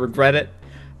retrospect, I regret it.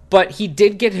 But he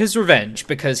did get his revenge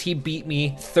because he beat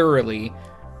me thoroughly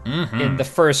in the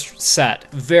first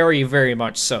set. Very, very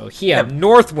much so. He had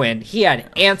Northwind. He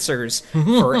had answers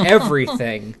for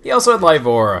everything. He also had Live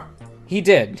Aura. He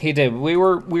did. We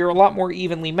were a lot more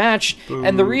evenly matched,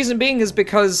 and the reason being is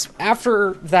because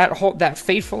after that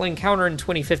fateful encounter in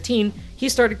 2015, he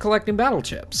started collecting battle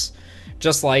chips,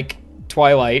 just like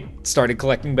Twilight started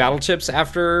collecting battle chips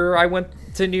after I went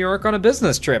to New York on a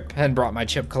business trip and brought my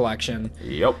chip collection.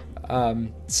 Yep.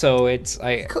 So it's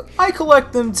I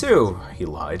collect them too. He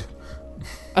lied.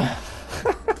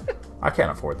 I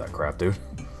can't afford that crap, dude.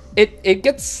 It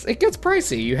gets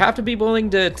pricey. You have to be willing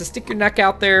to stick your neck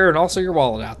out there and also your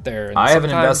wallet out there. And I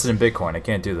haven't invested in Bitcoin. I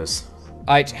can't do this.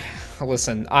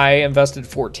 Listen, I invested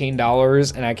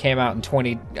 $14 and I came out in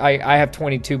 20. I have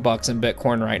 $22 in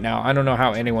Bitcoin right now. I don't know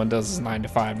how anyone does this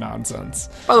 9-to-5 nonsense.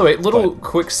 By the way,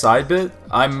 quick side bit.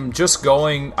 I'm just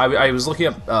going. I was looking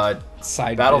up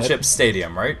Battleship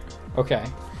Stadium, right? Okay.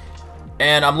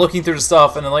 And I'm looking through the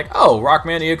stuff, and they're like, oh,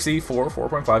 Rockman EXE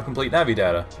 4.5 complete Navi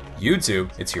data. YouTube,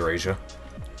 it's Eurasia.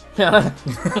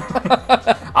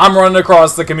 I'm running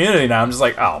across the community now. I'm just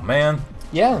like, oh, man.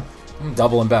 Yeah. I'm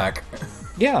doubling back.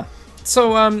 Yeah.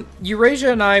 So,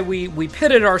 Eurasia and I, we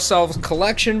pitted ourselves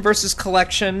collection versus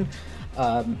collection.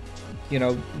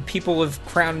 People have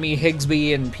crowned me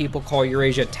Higsby, and people call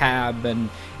Eurasia Tab, and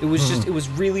it was it was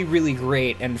really, really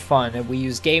great and fun. And we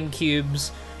used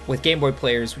GameCubes with Game Boy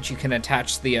players, which you can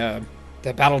attach the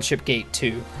battleship gate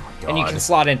to. And you can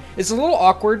slot in. It's a little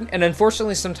awkward, and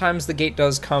unfortunately sometimes the gate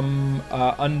does come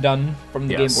undone from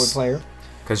the Game Boy player.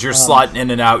 Because you're slotting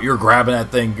in and out, you're grabbing that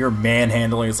thing, you're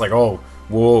manhandling. It's like, oh,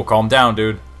 whoa, calm down,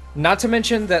 dude. Not to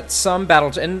mention that some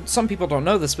and some people don't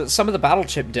know this, but some of the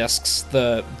battleship discs,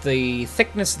 the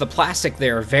thickness of the plastic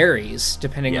there varies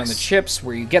depending on the chips,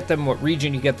 where you get them, what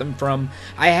region you get them from.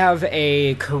 I have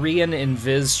a Korean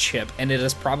Invis chip, and it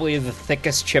is probably the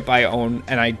thickest chip I own,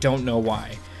 and I don't know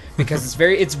why. Because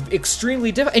it's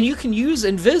extremely difficult, and you can use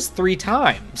Invis 3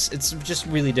 times. It's just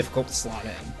really difficult to slot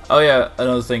in. Oh yeah,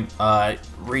 another thing,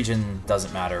 region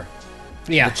doesn't matter.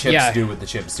 Yeah, the chips do what the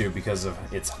chips do because of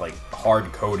it's like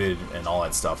hard coded and all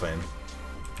that stuff in.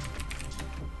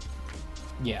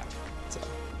 Yeah. So.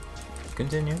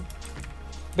 Continue.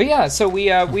 But yeah, so we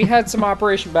had some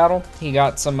Operation Battle. He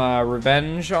got some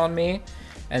revenge on me,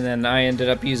 and then I ended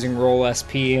up using Roll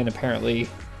SP, and apparently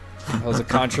that was a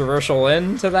controversial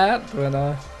end to that.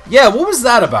 But yeah, what was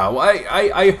that about?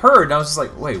 I heard, and I was just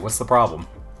like, wait, what's the problem?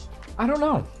 I don't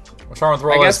know. What's wrong with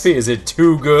Roll SP? Is it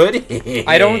too good?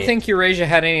 I don't think Eurasia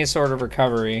had any sort of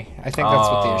recovery. I think that's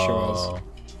what the issue was.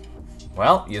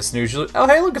 Well, you snooze. Oh,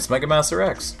 hey, look, it's Mega Master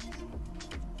X.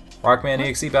 Rockman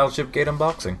EXE Battleship Gate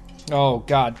unboxing. Oh,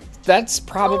 God. That's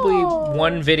probably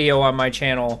one video on my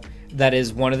channel that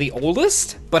is one of the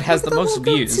oldest, but has the most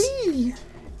views.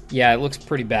 Yeah, it looks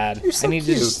pretty bad. You're so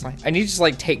cute. I need to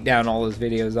just take down all those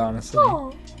videos, honestly.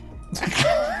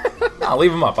 I'll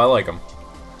leave them up. I like them.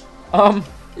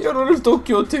 You're a little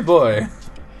cutie boy.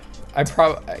 I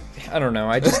don't know.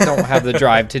 I just don't have the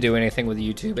drive to do anything with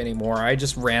YouTube anymore. I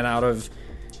just ran out of.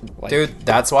 Dude,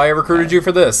 that's why I recruited you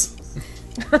for this.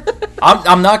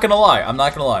 I'm not gonna lie.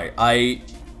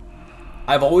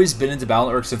 I've always been into Battle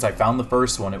Network since I found the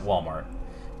first one at Walmart,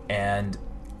 and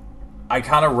I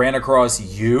kind of ran across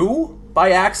you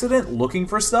by accident looking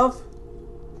for stuff,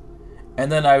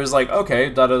 and then I was like, okay,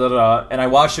 and I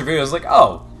watched your video. I was like,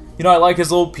 oh. I like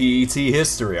his little PET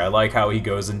history. I like how he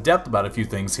goes in depth about a few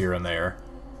things here and there.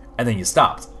 And then you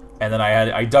stopped. And then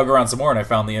I dug around some more and I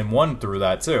found the N1 through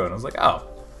that too. And I was like, oh.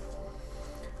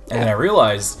 And then I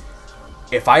realized,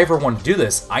 if I ever want to do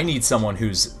this, I need someone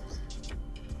who's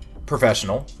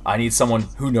professional. I need someone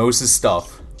who knows his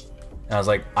stuff. And I was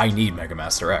like, I need Mega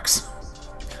Master X.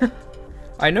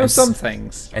 I know some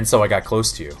things. And so I got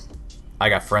close to you. I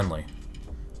got friendly.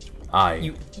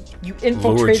 You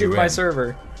infiltrated my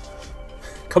server.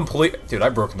 Dude,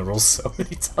 I've broken the rules so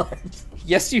many times.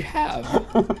 Yes, you have.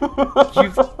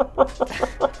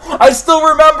 I still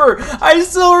remember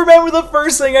the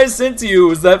first thing I sent to you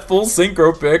was that full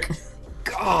synchro pic.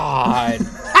 God.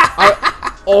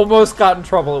 I almost got in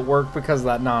trouble at work because of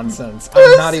that nonsense.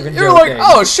 I'm not even joking. You're like,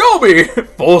 oh, show me.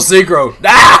 Full synchro.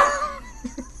 Ah!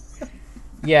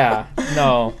 Yeah,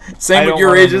 no. Same with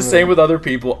your ages, same with other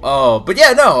people. Oh, but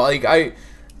yeah, no,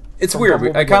 it's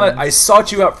weird. I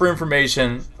sought you out for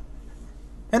information,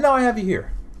 and now I have you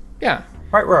here. Yeah.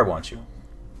 Right where I want you.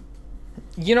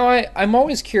 I'm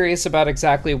always curious about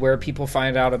exactly where people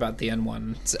find out about the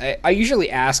N1. I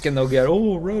usually ask, and they'll get,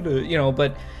 oh, Reddit,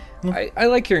 but I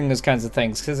like hearing those kinds of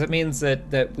things because it means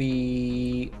that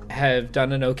we have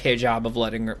done an okay job of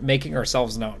making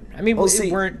ourselves known. I mean,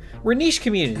 we're a niche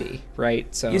community,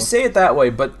 right? So you say it that way,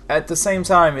 but at the same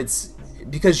time, it's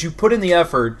because you put in the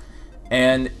effort,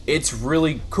 and it's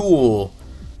really cool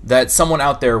that someone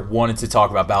out there wanted to talk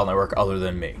about Battle Network other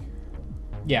than me.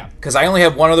 Yeah. Because I only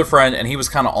had one other friend, and he was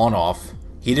kind of on-off.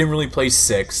 He didn't really play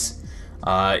 6.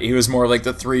 He was more like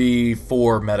the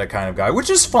 3-4 meta kind of guy, which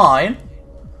is fine.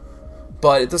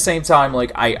 But at the same time,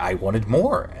 like, I wanted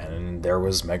more. And there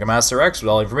was Mega Master X with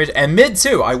all the information. And Mid,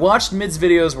 too. I watched Mid's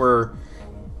videos where...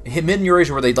 Mid and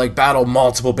Eurasia where they'd, like, battle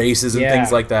multiple bases and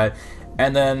things like that.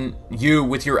 And then you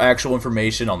with your actual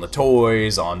information on the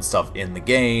toys, on stuff in the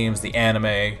games, the anime.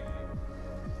 And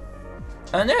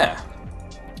yeah.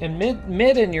 And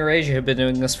Mid and Eurasia have been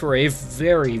doing this for a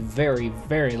very, very,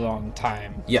 very long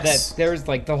time. Yes. That there's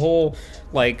like the whole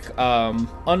like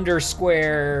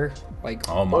Undersquare, like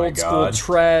old school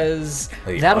Trez,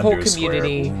 that whole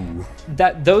community.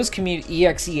 Those community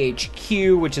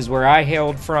EXEHQ, which is where I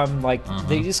hailed from, like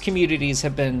these communities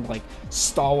have been like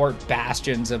stalwart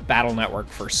bastions of Battle Network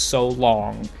for so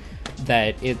long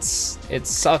that it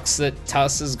sucks that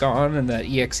TUS is gone and that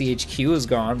EXEHQ is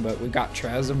gone, but we got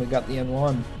Trez and we got the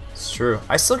N1. It's true.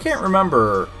 I still can't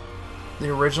remember the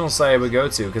original site I would go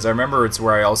to, because I remember it's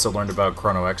where I also learned about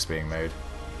Chrono X being made.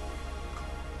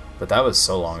 But that was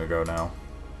so long ago now.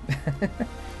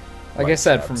 like I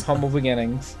said, from humble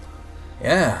beginnings.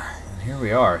 Yeah, and here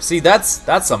we are. See, that's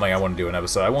something I want to do an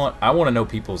episode. I want to know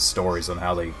people's stories on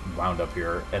how they wound up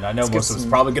here, and I know most of it's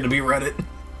probably going to be Reddit.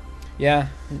 Yeah,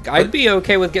 I'd be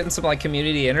okay with getting some like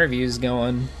community interviews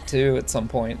going too at some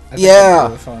point. I think yeah,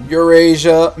 really fun.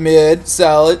 Eurasia, Mid,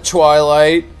 Salad,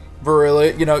 Twilight,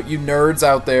 Virility, you nerds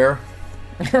out there.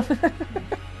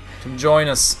 Come join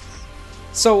us.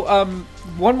 So,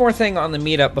 one more thing on the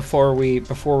meetup before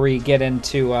we get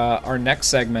into our next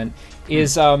segment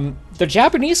is the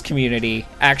Japanese community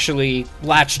actually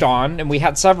latched on, and we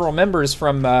had several members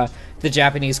from the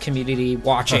Japanese community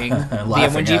watching the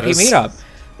N1GP Meetup.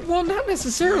 Well, not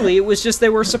necessarily. It was just they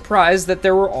were surprised that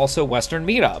there were also Western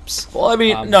meetups. Well, I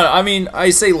mean, I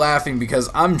say laughing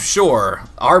because I'm sure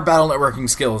our battle networking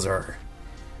skills are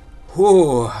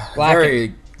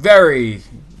very, very,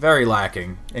 very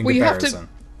lacking in comparison.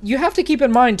 You have to keep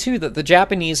in mind, too, that the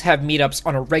Japanese have meetups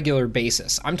on a regular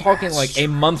basis. I'm talking a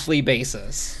monthly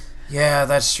basis. Yeah,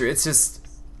 that's true. It's just...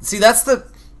 See, that's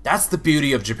the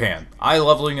beauty of Japan. I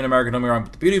love living in America, don't get me wrong,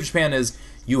 but the beauty of Japan is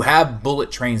you have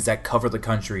bullet trains that cover the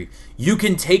country. You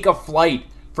can take a flight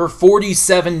for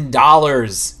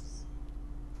 $47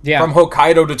 from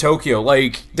Hokkaido to Tokyo.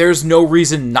 Like, there's no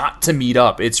reason not to meet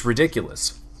up. It's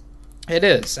ridiculous. It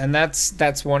is, and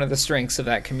that's one of the strengths of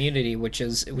that community, which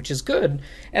is good.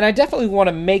 And I definitely want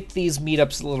to make these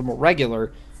meetups a little more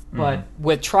regular, but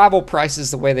with travel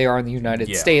prices the way they are in the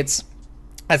United States,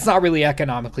 that's not really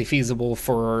economically feasible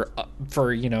for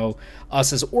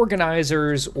us as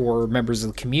organizers or members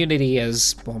of the community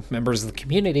It's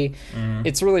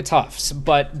really tough,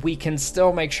 but we can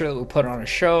still make sure that we put on a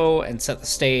show and set the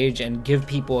stage and give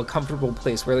people a comfortable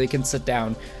place where they can sit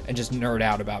down and just nerd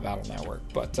out about Battle Network.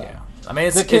 But I mean,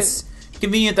 it's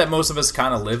convenient that most of us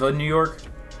kind of live in New York,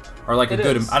 or like a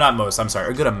good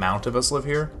amount of us live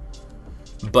here.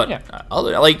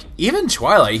 But even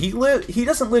Twilight, he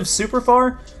doesn't live super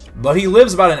far, but he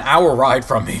lives about an hour ride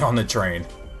from me on the train,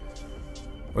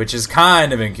 which is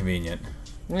kind of inconvenient.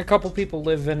 A couple people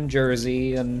live in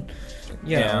Jersey, and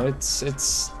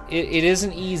it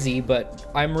isn't easy,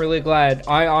 but I'm really glad.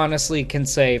 I honestly can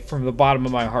say from the bottom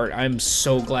of my heart, I'm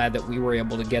so glad that we were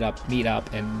able to meet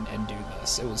up and do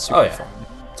this. It was super fun.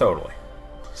 Totally.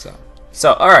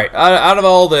 So all right, out of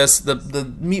all this,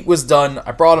 the meet was done.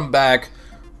 I brought him back.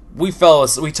 We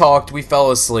talked, we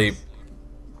fell asleep.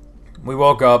 We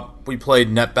woke up, we played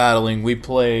net battling, we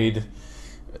played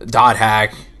dot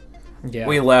hack. Yeah.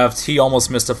 We left. He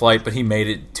almost missed a flight, but he made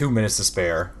it 2 minutes to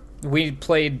spare. We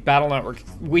played Battle Network.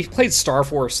 We played Star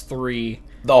Force 3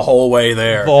 the whole way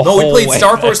there. We played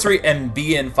Star Force 3 and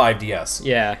BN5DS.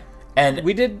 Yeah. And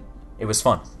we did. It was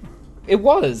fun. It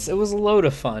was a load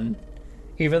of fun.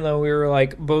 Even though we were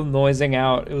like both noising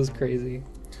out, it was crazy.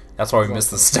 That's why we missed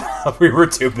the stuff. We were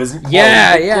too busy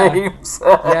playing games.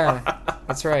 Yeah,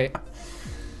 that's right.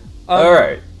 All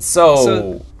right,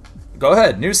 so go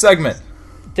ahead. New segment.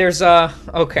 There's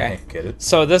okay. Get it?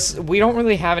 So we don't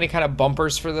really have any kind of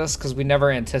bumpers for this because we never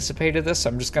anticipated this.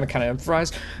 So I'm just gonna kind of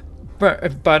improvise.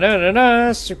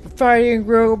 Super fighting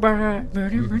robot.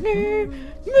 Mega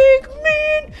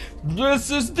Man.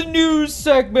 This is the news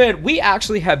segment. We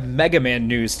actually have Mega Man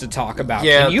news to talk about.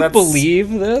 Yeah, can you believe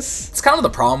this? It's kind of the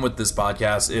problem with this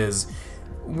podcast is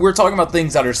we're talking about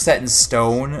things that are set in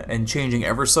stone and changing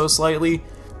ever so slightly.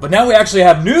 But now we actually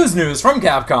have news from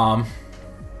Capcom.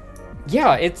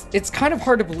 Yeah, it's kind of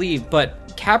hard to believe,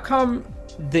 but Capcom,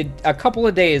 a couple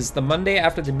of days, the Monday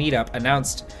after the meetup,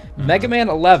 announced Mega Man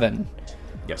 11.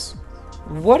 Yes.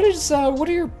 What's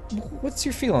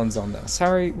your feelings on this?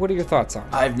 What are your thoughts on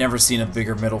it? I've never seen a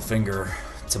bigger middle finger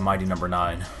to Mighty Number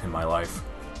 9 in my life.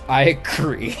 I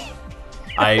agree.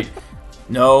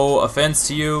 No offense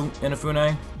to you,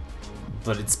 Inafune,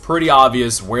 but it's pretty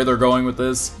obvious where they're going with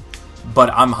this.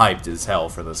 But I'm hyped as hell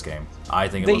for this game. I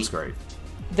think it looks great.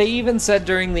 They even said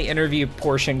during the interview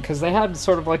portion, because they had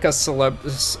sort of like a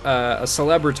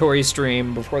celebratory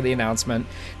stream before the announcement,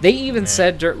 they even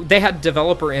said they had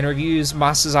developer interviews.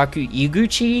 Masazaku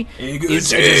Iguchi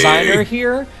is a designer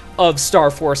here of Star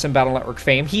Force and Battle Network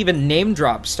fame. He even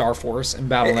name-dropped Star Force and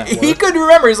Battle Network. He couldn't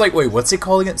remember. He's like, wait, what's he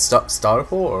calling it?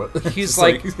 Starfall? He's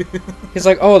like,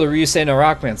 oh, the Ryusei no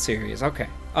Rockman series. Okay.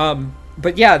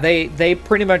 But yeah, they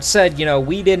pretty much said,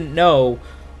 we didn't know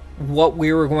what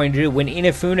we were going to do. When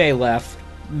Inafune left,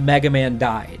 Mega Man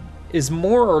died, is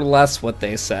more or less what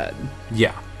they said.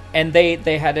 Yeah. And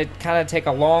they had to kind of take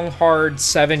a long, hard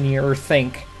 7-year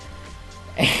think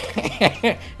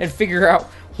and figure out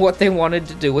what they wanted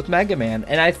to do with Mega Man.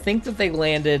 And I think that they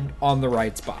landed on the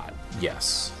right spot.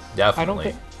 Yes,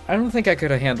 definitely. I don't think I could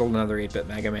have handled another 8-bit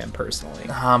Mega Man personally.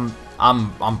 I'm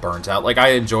burnt out. Like,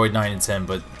 I enjoyed 9 and 10,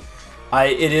 but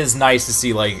it is nice to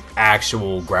see like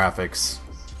actual graphics.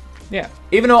 Yeah.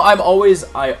 Even though I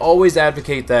always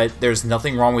advocate that there's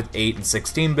nothing wrong with 8 and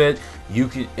 16-bit.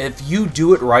 If you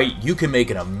do it right, you can make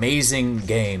an amazing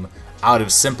game out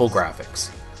of simple graphics.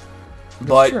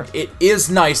 But it is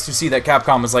nice to see that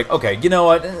Capcom is like, okay, you know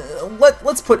what?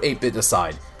 Let's put 8-bit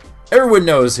aside. Everyone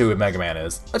knows who Mega Man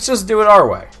is. Let's just do it our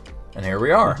way. And here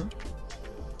we are.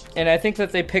 And I think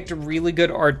that they picked a really good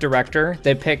art director.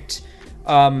 They picked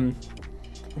the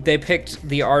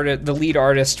lead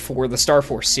artist for the Star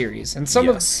Force series, and some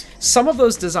of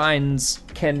those designs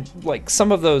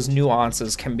some of those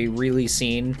nuances can be really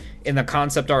seen in the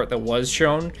concept art that was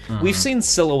shown. We've seen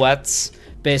silhouettes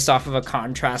based off of a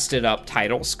contrasted up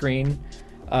title screen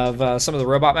of some of the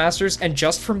Robot Masters, and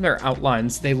just from their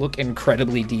outlines, they look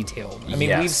incredibly detailed. I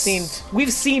mean,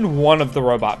 we've seen one of the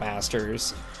Robot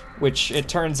Masters, which it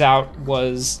turns out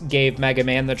gave Mega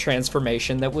Man the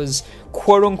transformation that was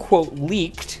quote-unquote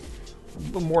leaked.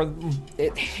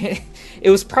 It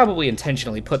was probably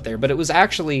intentionally put there, but it was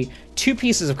actually 2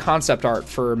 pieces of concept art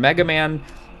for Mega Man,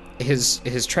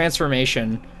 his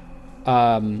transformation,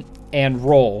 and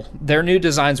Roll. Their new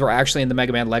designs were actually in the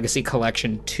Mega Man Legacy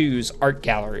Collection 2's art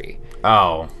gallery.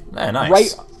 Oh,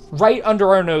 nice. Right under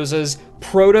our noses,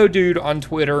 Proto Dude on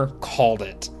Twitter called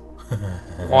it.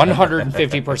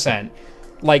 150%.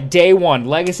 Like day 1,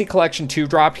 Legacy Collection 2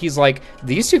 dropped. He's like,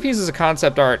 these 2 pieces of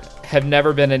concept art have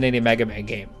never been in any Mega Man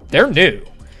game. They're new.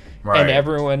 Right. And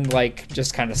everyone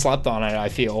just kind of slept on it, I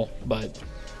feel. But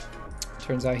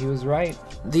turns out he was right.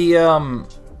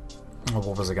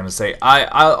 What was I going to say?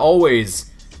 I'll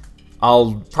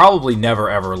probably never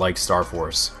ever like Star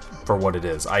Force for what it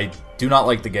is. I do not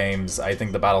like the games. I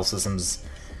think the battle system's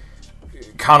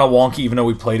kind of wonky, even though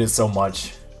we played it so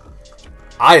much.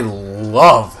 I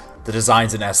love the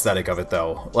designs and aesthetic of it,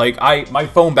 though. Like, my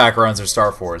phone backgrounds are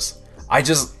Star Force. I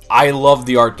love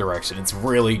the art direction. It's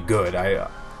really good.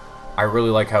 I really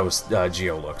like how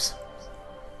Geo looks.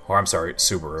 Or, I'm sorry,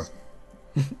 Subaru.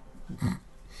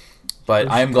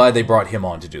 But I am glad they brought him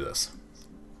on to do this.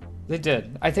 They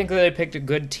did. I think that they picked a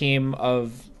good team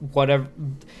of whatever...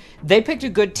 They picked a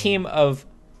good team of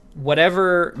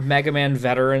whatever Mega Man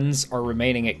veterans are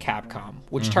remaining at Capcom,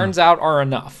 which turns out are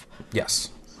enough.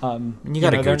 Yes.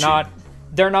 They're not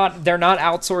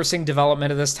outsourcing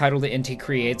development of this title to Inti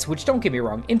Creates, which, don't get me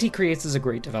wrong, Inti Creates is a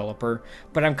great developer,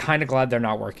 but I'm kind of glad they're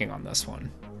not working on this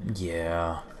one.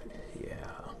 Yeah.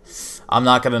 I'm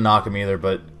not going to knock him either,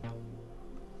 but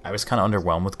I was kind of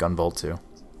underwhelmed with Gunvolt too.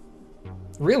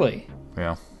 Really?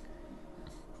 Yeah.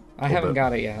 I haven't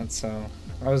got it yet, so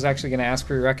I was actually going to ask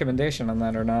for your recommendation on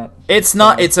that or not. It's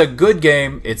not. It's a good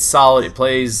game. It's solid. It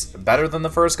plays better than the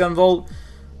first Gunvolt.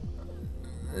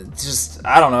 Just,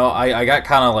 I don't know. I got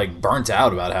kind of burnt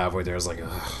out about halfway there. I was like,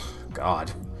 oh,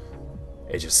 God.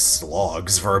 It just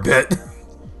slogs for a bit.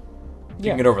 You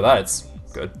can get over that. It's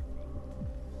good.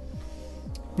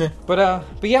 Yeah. But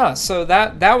yeah, so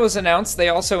that was announced. They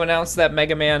also announced that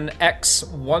Mega Man X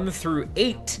 1 through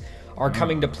 8 are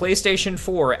coming to PlayStation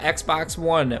 4, Xbox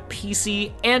One,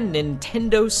 PC, and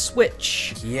Nintendo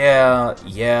Switch.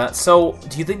 Yeah. So,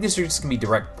 do you think these are just going to be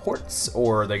direct ports,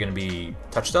 or are they going to be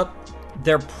touched up?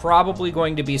 they're probably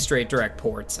going to be straight direct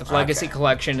ports. If Legacy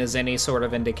Collection is any sort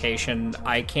of indication,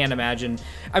 I can't imagine.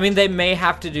 I mean, they may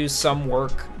have to do some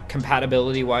work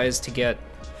compatibility-wise to get...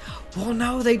 Well,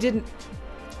 no, they didn't.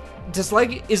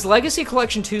 Is Legacy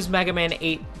Collection 2's Mega Man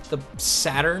 8 the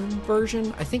Saturn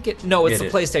version? I think it... No, it's the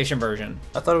PlayStation version.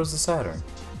 I thought it was the Saturn.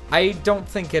 I don't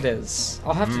think it is.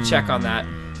 I'll have to check on that.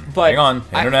 But hang on,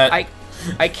 internet.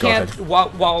 I can't... While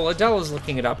Adell is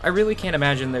looking it up, I really can't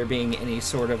imagine there being any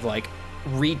sort of, like,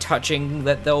 retouching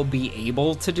that they'll be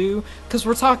able to do. Because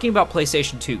we're talking about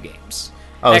PlayStation 2 games.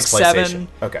 Oh, it's X7, PlayStation.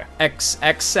 Okay.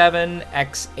 X7,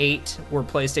 X8 were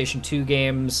PlayStation 2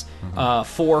 games.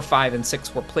 4, 5, and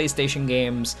 6 were PlayStation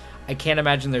games. I can't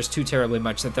imagine there's too terribly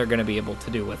much that they're going to be able to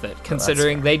do with it,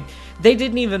 considering they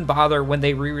didn't even bother when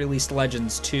they re-released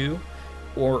Legends 2,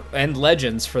 and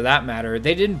Legends for that matter.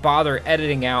 They didn't bother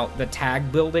editing out the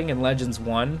tag building in Legends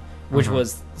 1, which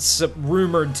was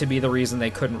rumored to be the reason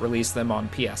they couldn't release them on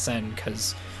PSN,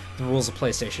 because the rules of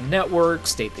PlayStation Network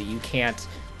state that you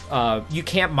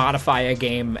can't modify a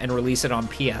game and release it on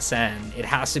PSN. It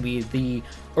has to be the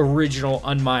original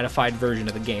unmodified version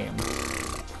of the game,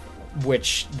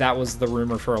 which that was the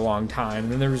rumor for a long time.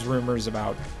 And then there was rumors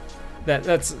about that.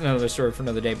 That's another story for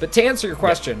another day. But to answer your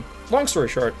question, long story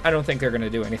short, I don't think they're going to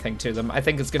do anything to them. I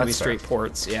think it's going to be straight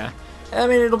ports. Yeah. I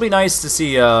mean, it'll be nice to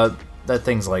see that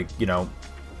things like, you know,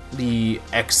 the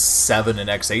X7 and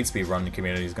X8 speedrun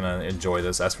community is going to enjoy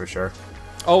this. That's for sure.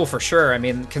 Oh, for sure. I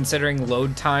mean, considering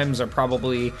load times are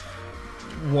probably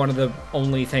one of the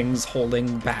only things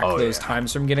holding back those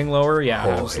times from getting lower. Yeah,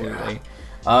 absolutely.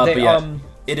 Yeah.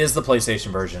 It is the PlayStation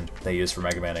version they use for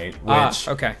Mega Man 8, which,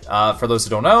 for those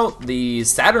who don't know, the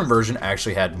Saturn version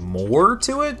actually had more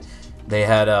to it. They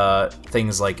had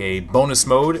things like a bonus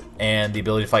mode and the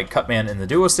ability to fight Cutman in the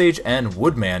Duo stage and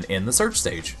Woodman in the Search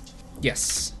stage.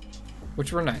 Yes,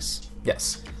 which were nice.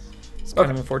 Yes. It's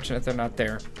kind of unfortunate they're not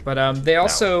there. But they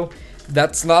also...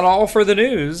 That's not all for the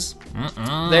news.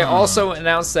 They also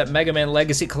announced that Mega Man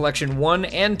Legacy Collection 1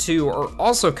 and 2 are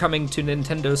also coming to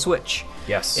Nintendo Switch.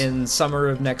 Yes. In summer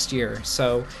of next year.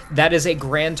 So that is a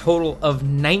grand total of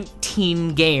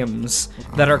 19 games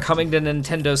that are coming to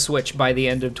Nintendo Switch by the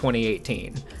end of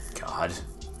 2018. God.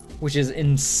 Which is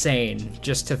insane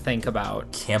just to think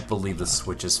about. Can't believe the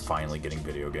Switch is finally getting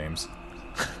video games.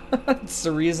 That's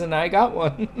the reason I got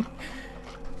one.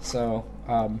 So,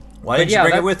 why didn't you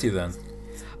bring it with you then?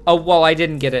 Oh, well, I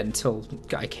didn't get it until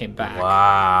I came back.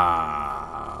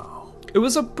 Wow. It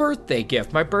was a birthday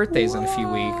gift. My birthday's in a few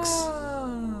weeks.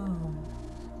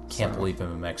 Can't believe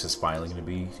MMX is finally going to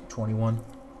be 21.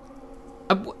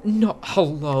 No,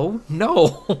 hello?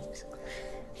 No.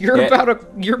 You're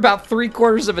about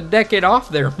 3/4 of a decade off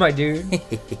there, my dude.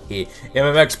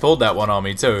 MMX pulled that one on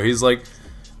me too. He's like,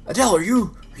 Adell, are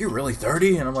you really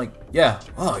 30? And I'm like, yeah.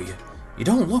 Oh, you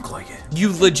don't look like it.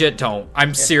 You legit don't.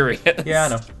 I'm serious. Yeah, I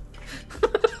know.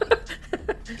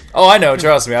 Oh, I know.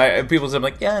 Trust me. People say, I'm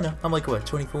like, yeah, I know. I'm like, what,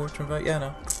 24, 25? Yeah, I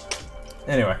know.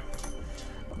 Anyway.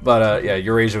 But, yeah,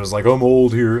 Eurasia was like, I'm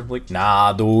old here. Like,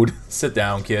 nah, dude. Sit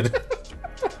down, kid.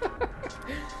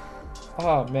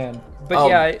 Oh, man. But,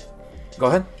 yeah. Go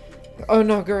ahead. Oh,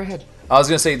 no, go ahead. I was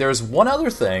going to say, there's one other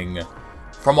thing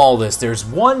from all this. There's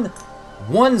one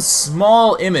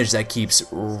small image that keeps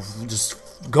just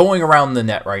going around the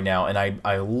net right now, and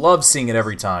I love seeing it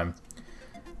every time.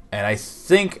 And I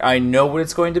think I know what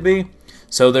it's going to be.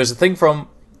 So there's a thing from,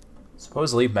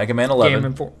 supposedly, Mega Man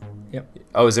 11. Yep.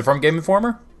 Oh, is it from Game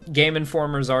Informer? Game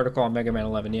Informer's article on Mega Man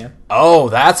 11, yeah. Oh,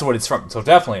 that's what it's from. So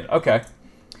definitely, okay.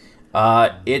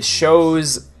 It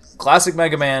shows classic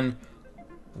Mega Man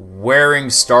wearing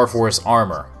Star Force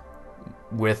armor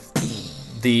with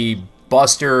the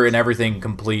Buster and everything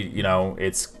complete. You know,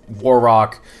 it's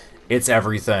Warrock, it's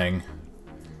everything.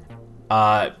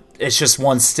 It's just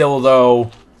one still,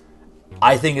 though.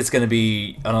 I think it's going to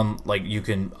be, like, you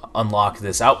can unlock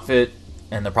this outfit,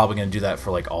 and they're probably going to do that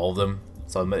for, like, all of them.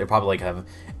 So they'll probably, like, have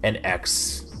an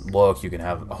X look. You can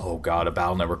have, oh god, a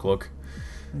Battle Network look.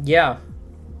 Yeah.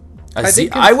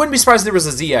 I wouldn't be surprised if there was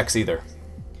a ZX either.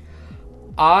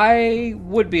 I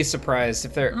would be surprised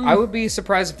if there... I would be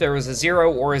surprised if there was a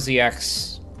Zero or a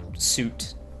ZX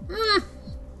suit.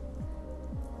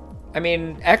 I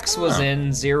mean, X was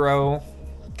in Zero,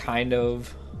 kind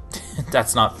of.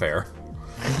 That's not fair.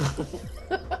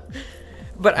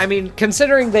 But, I mean,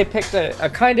 considering they picked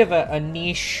a kind of a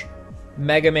niche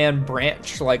Mega Man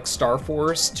branch like Star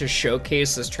Force to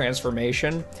showcase this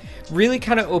transformation, really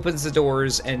kind of opens the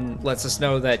doors and lets us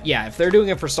know that, yeah, if they're doing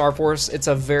it for Star Force, it's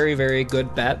a very, very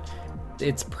good bet.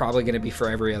 It's probably going to be for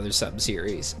every other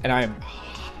sub-series. And I'm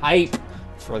hype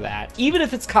for that. Even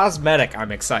if it's cosmetic,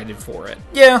 I'm excited for it.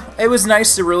 Yeah, it was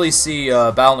nice to really see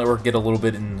Battle Network get a little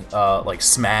bit in like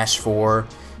Smash 4.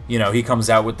 You know, he comes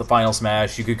out with the final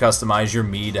Smash. You could customize your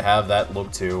Mii to have that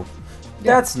look too.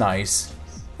 Yeah. That's nice.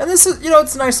 And this is,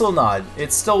 it's a nice little nod.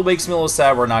 It still makes me a little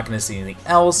sad we're not going to see anything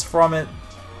else from it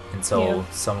until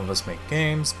some of us make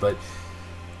games, but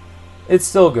it's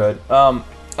still good. What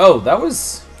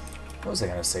was I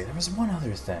going to say? There was one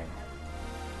other thing.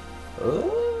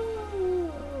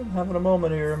 I'm having a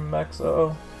moment here, Max.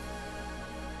 Uh-oh.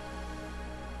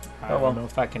 I don't know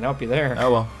if I can help you there.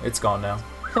 Oh, well. It's gone now.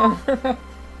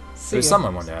 There's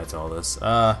someone wanted to add to all this.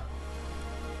 Smash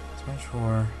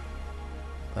 4.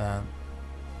 That.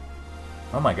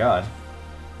 Oh my god.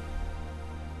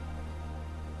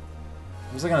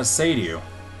 What was I going to say to you?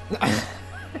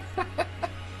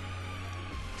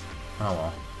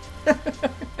 Oh, well.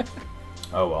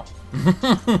 Oh, well.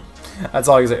 That's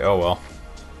all I can say. Oh, well.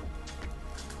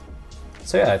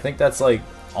 So, yeah, I think that's, like,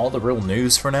 all the real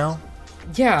news for now.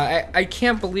 Yeah, I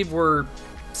can't believe we're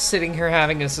sitting here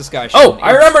having this discussion. Oh,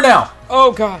 I remember now!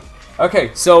 Oh, God.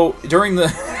 Okay, so, during the...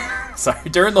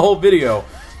 during the whole video,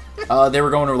 they were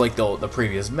going over, like, the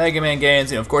previous Mega Man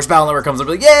games. You know, of course, Battle Network comes up,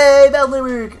 like, yay, Battle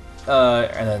Network!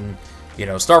 And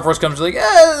then, Star Force comes, like,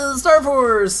 yeah, Star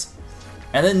Force!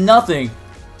 And then nothing.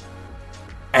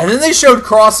 And then they showed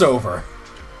Crossover.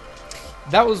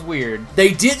 That was weird.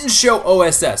 They didn't show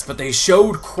OSS, but they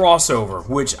showed Crossover,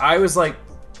 which I was like,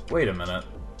 wait a minute.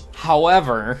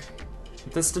 However,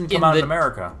 this didn't come out in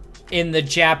America. In the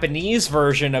Japanese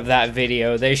version of that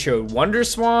video, they showed Wonder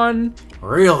Swan.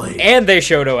 Really? And they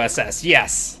showed OSS,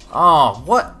 yes. Oh,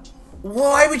 what?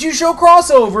 Why would you show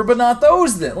Crossover, but not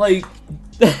those then? Like,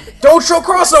 don't show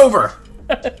Crossover!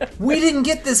 We didn't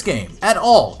get this game at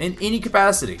all, in any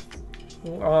capacity.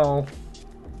 Well,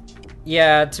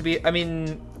 yeah,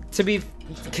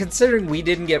 considering we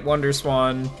didn't get Wonder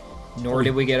Swan, nor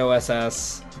did we get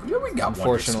OSS. Yeah, we got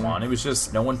Wonder Swan. It was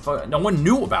just no one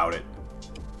knew about it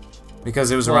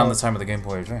because it was around the time of the Game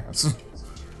Boy Advance.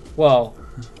 Well,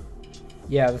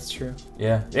 yeah, that's true.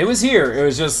 Yeah, it was here. It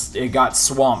was just it got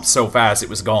swamped so fast it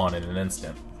was gone in an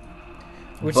instant.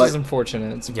 Which is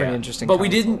unfortunate. It's a pretty interesting. But we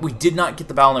did not get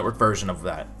the Battle Network version of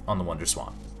that on the Wonder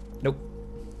Swan. Nope.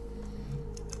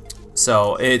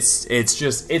 So it's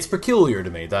peculiar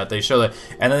to me that they show that,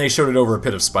 and then they showed it over a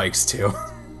pit of spikes too.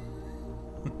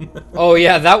 Oh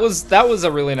yeah, that was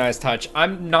a really nice touch.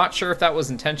 I'm not sure if that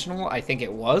was intentional. I think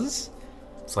it was.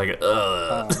 It's like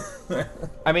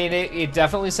I mean, it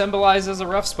definitely symbolizes a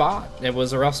rough spot. It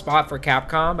was a rough spot for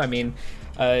Capcom. I mean,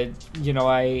 I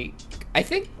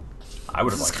think I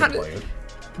would have liked to play it.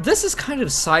 This is kind of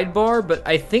sidebar, but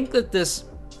I think that this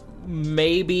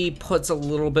maybe puts a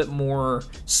little bit more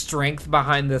strength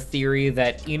behind the theory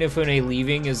that Inafune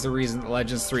leaving is the reason that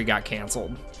Legends 3 got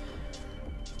canceled.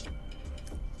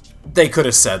 They could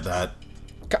have said that.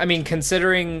 I mean,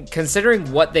 considering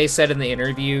what they said in the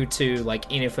interview to like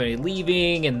Inafune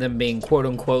leaving and them being quote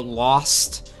unquote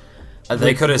lost.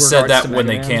 They could have said that when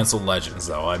they canceled Legends,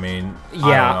 though. I mean,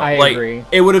 yeah, I agree.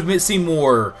 It would have seemed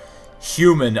more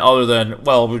human, other than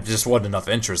there just wasn't enough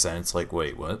interest in it. It's like,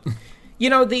 wait, what?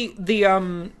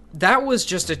 That was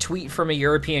just a tweet from a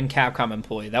European Capcom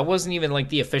employee. That wasn't even like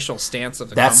the official stance of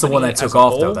the company. That's the one that took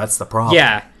off, though. That's the problem.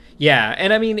 Yeah,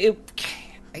 and I mean,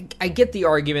 I get the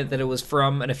argument that it was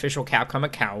from an official Capcom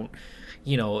account.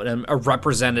 A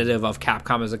representative of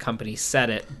Capcom as a company said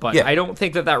it, but I don't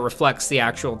think that reflects the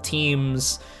actual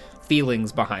team's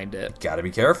feelings behind it. Gotta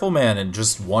be careful, man, and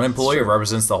just one employee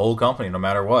represents the whole company, no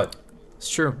matter what. It's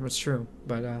true,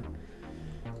 but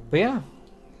yeah.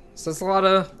 So that's a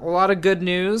lot of good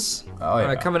news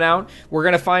coming out. We're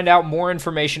going to find out more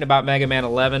information about Mega Man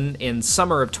 11 in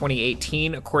summer of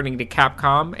 2018, according to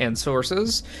Capcom and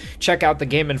sources. Check out the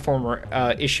Game Informer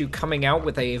issue coming out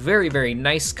with a very, very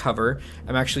nice cover.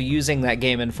 I'm actually using that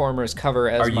Game Informer's cover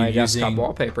as my desktop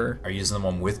wallpaper. Are you using the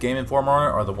one with Game Informer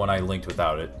on it, or the one I linked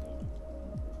without it?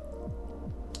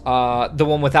 The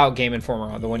one without Game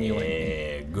Informer on, the one you linked.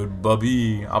 Yeah, good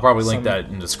bubby. I'll probably link that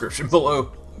in the description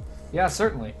below. Yeah,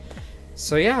 certainly.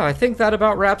 So yeah, I think that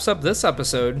about wraps up this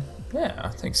episode. Yeah, I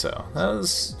think so.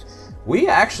 We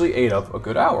actually ate up a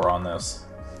good hour on this.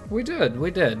 We did.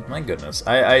 My goodness.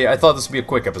 I thought this would be a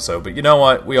quick episode, but you know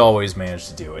what? We always manage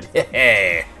to do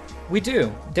it. We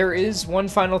do. There is one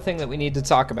final thing that we need to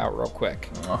talk about real quick.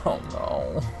 Oh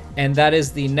no. And that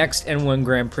is the next N1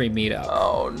 Grand Prix meetup.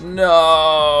 Oh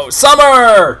no.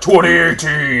 Summer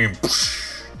 2018!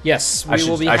 Yes, I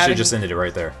should have just ended it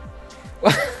right there.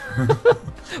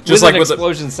 Just like an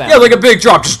explosion sound. Yeah, like a big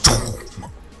drop.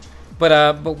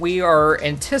 But we are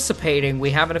anticipating,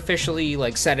 we haven't officially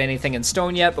set anything in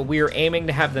stone yet, but we are aiming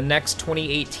to have the next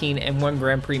 2018 N1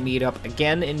 Grand Prix meetup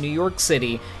again in New York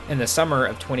City in the summer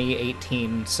of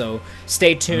 2018. So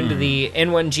stay tuned to the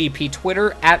N1GP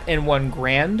Twitter at N1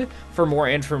 Grand for more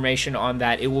information on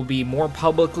that. It will be more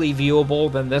publicly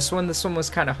viewable than this one. This one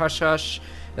was kind of hush-hush,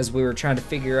 as we were trying to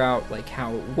figure out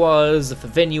how it was, if the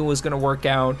venue was going to work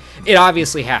out. It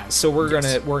obviously has, so we're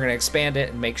gonna expand it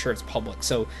and make sure it's public.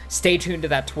 So stay tuned to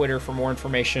that Twitter for more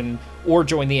information, or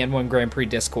join the N1 Grand Prix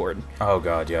Discord. Oh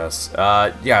god, yes.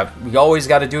 Yeah, you always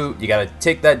got to you got to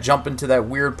take that jump into that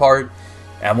weird part,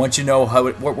 and once you know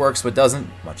what works, what doesn't,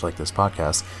 much like this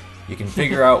podcast, you can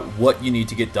figure out what you need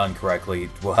to get done correctly.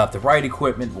 We'll have the right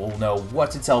equipment. We'll know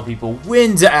what to tell people,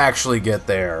 when to actually get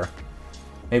there.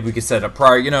 Maybe we could set up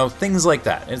prior, things like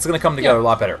that. And it's going to come together a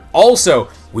lot better. Also,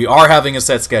 we are having a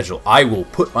set schedule. I will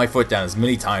put my foot down as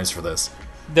many times for this.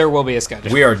 There will be a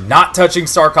schedule. We are not touching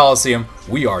Star Coliseum.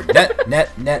 We are net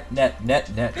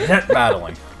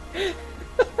battling.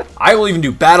 I will even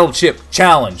do Battle Chip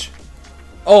Challenge.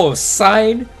 Oh,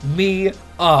 sign me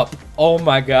up. Oh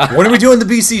my god. When are we doing the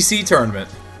BCC tournament?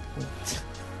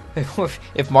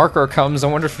 If Marco comes, I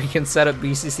wonder if we can set up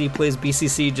BCC plays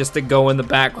BCC just to go in the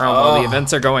background while the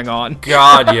events are going on.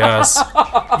 God, yes.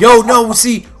 Yo, no,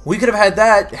 see, we could have had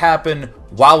that happen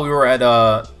while we were at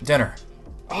dinner.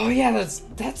 Oh yeah,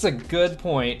 that's a good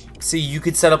point. See, you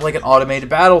could set up an automated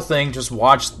battle thing, just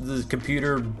watch the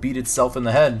computer beat itself in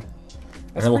the head,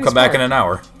 and then we'll come back in an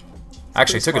hour.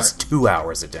 Actually, it took us 2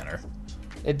 hours at dinner.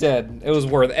 It did. It was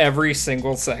worth every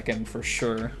single second, for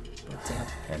sure.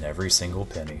 And every single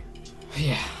penny.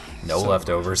 Yeah. No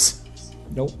leftovers.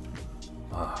 Nope.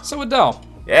 So Adell,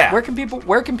 yeah. Where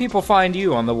can people find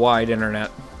you on the wide internet?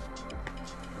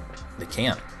 They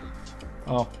can't.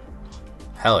 Oh.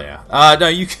 Hell yeah. No,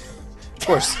 you can, of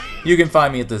course, you can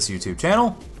find me at this YouTube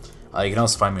channel. You can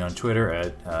also find me on Twitter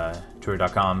at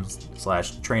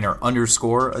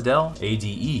twitter.com/trainer_Adell,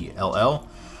 ADELL.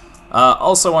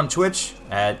 Also on Twitch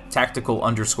at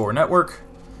tactical_network.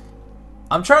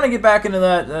 I'm trying to get back into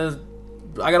that.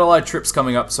 I got a lot of trips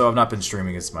coming up, so I've not been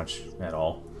streaming as much at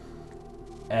all.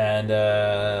 And,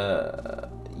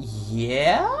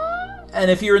 yeah?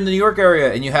 And if you're in the New York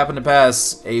area and you happen to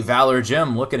pass a Valor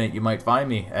gym, look at it, you might find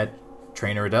me at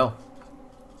Trainer Adell.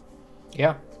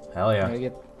 Yeah. Hell yeah.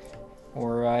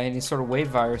 Or any sort of wave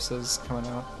viruses coming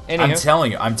out.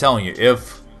 Anywho, I'm telling you,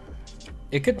 if...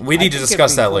 It could... We need to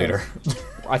discuss that later.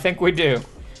 I think we do.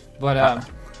 But,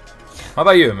 how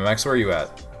about you, MMX? Where are you at?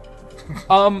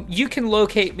 You can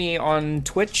locate me on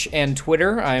Twitch and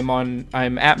Twitter. I'm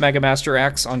at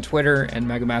MegamasterX on Twitter and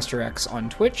MegamasterX on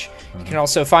Twitch. You can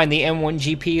also find the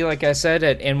N1GP, like I said,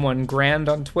 at N1 Grand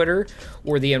on Twitter,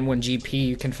 or the N1GP.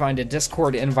 You can find a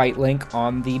Discord invite link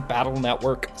on the Battle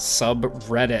Network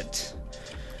subreddit.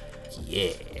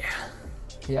 Yeah.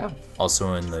 Yeah.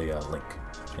 Also in the link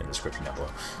in the description down below.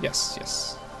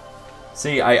 Yes.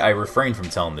 See, I refrained from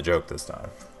telling the joke this time.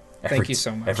 Thank you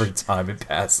so much. Every time it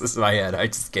passes my head, I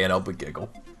just can't help but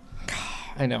giggle.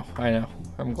 I know.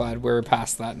 I'm glad we're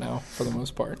past that now, for the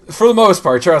most part. For the most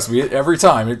part, trust me, every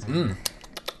time.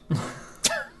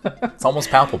 It's almost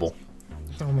palpable.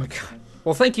 Oh my god.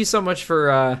 Well, thank you so much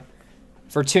for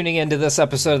tuning into this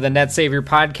episode of the Net Savior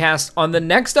Podcast. On the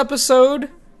next episode,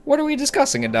 what are we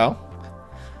discussing, Adell?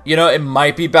 It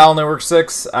might be Battle Network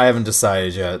 6. I haven't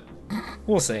decided yet.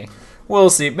 We'll see.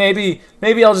 Maybe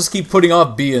I'll just keep putting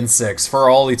off B and 6 for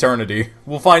all eternity.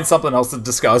 We'll find something else to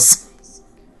discuss.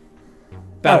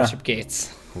 Battleship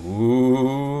Gates.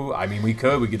 Ooh, I mean, we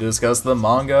could discuss the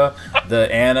manga, the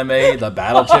anime, the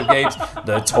Battleship Gates,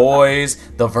 the toys,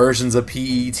 the versions of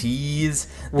PETs.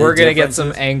 We're gonna get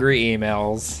some angry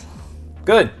emails.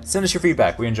 Good. Send us your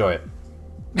feedback. We enjoy it.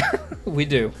 We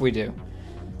do.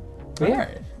 All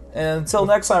right. And until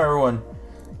next time, everyone,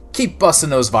 keep busting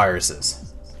those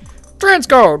viruses.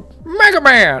 Transcode Mega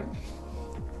Man.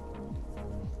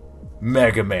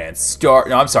 Mega Man Star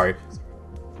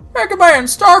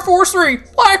Force 3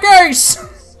 Black Ace.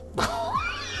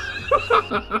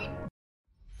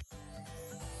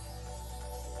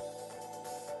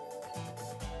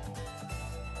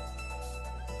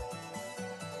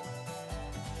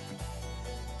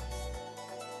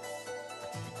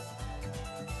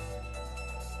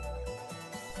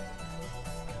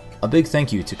 A big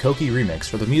thank you to Koki Remix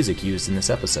for the music used in this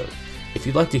episode. If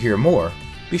you'd like to hear more,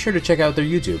 be sure to check out their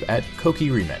YouTube at Koki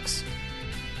Remix.